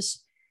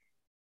interviews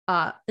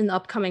in the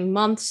upcoming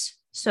months.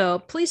 So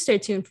please stay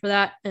tuned for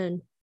that.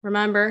 And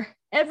remember,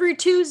 every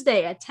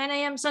Tuesday at 10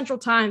 a.m. Central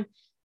Time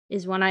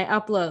is when I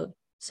upload.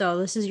 So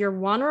this is your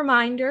one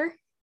reminder,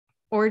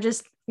 or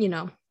just,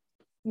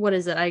 what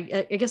is it? I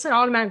guess it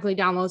automatically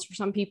downloads for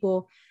some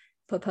people,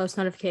 put post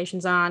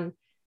notifications on.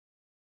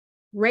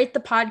 Rate the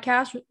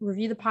podcast,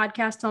 review the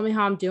podcast, tell me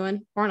how I'm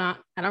doing or not.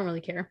 I don't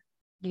really care.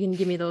 You can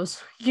give me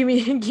those. Give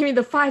me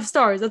the 5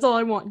 stars. That's all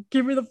I want.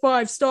 Give me the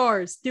 5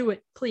 stars. Do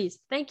it, please.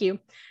 Thank you.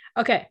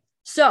 Okay,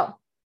 so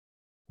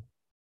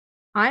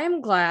I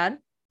am glad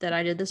that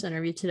I did this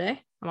interview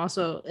today. I'm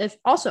also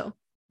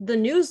the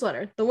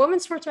newsletter, the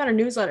Women's Sports Matter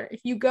newsletter.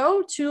 If you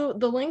go to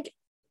the link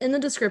in the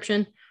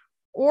description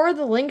or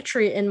the link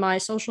tree in my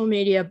social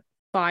media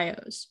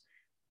bios,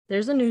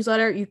 there's a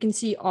newsletter. You can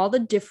see all the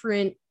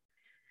different,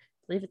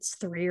 I believe it's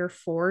 3 or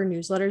 4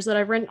 newsletters that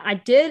I've written. I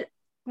did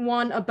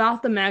one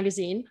about the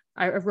magazine.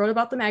 I wrote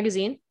about the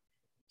magazine.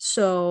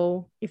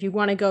 So if you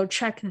want to go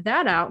check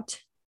that out,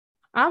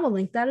 I will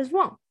link that as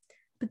well.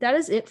 But that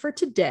is it for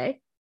today.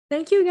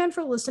 Thank you again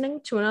for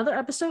listening to another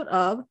episode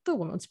of the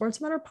Women's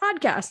Sports Matter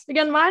podcast.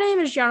 Again, my name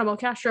is Gianna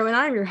Belcastro, and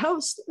I'm your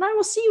host, and I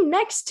will see you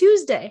next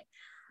Tuesday.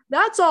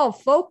 That's all,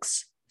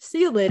 folks. See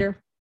you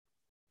later.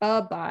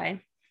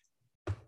 Bye-bye.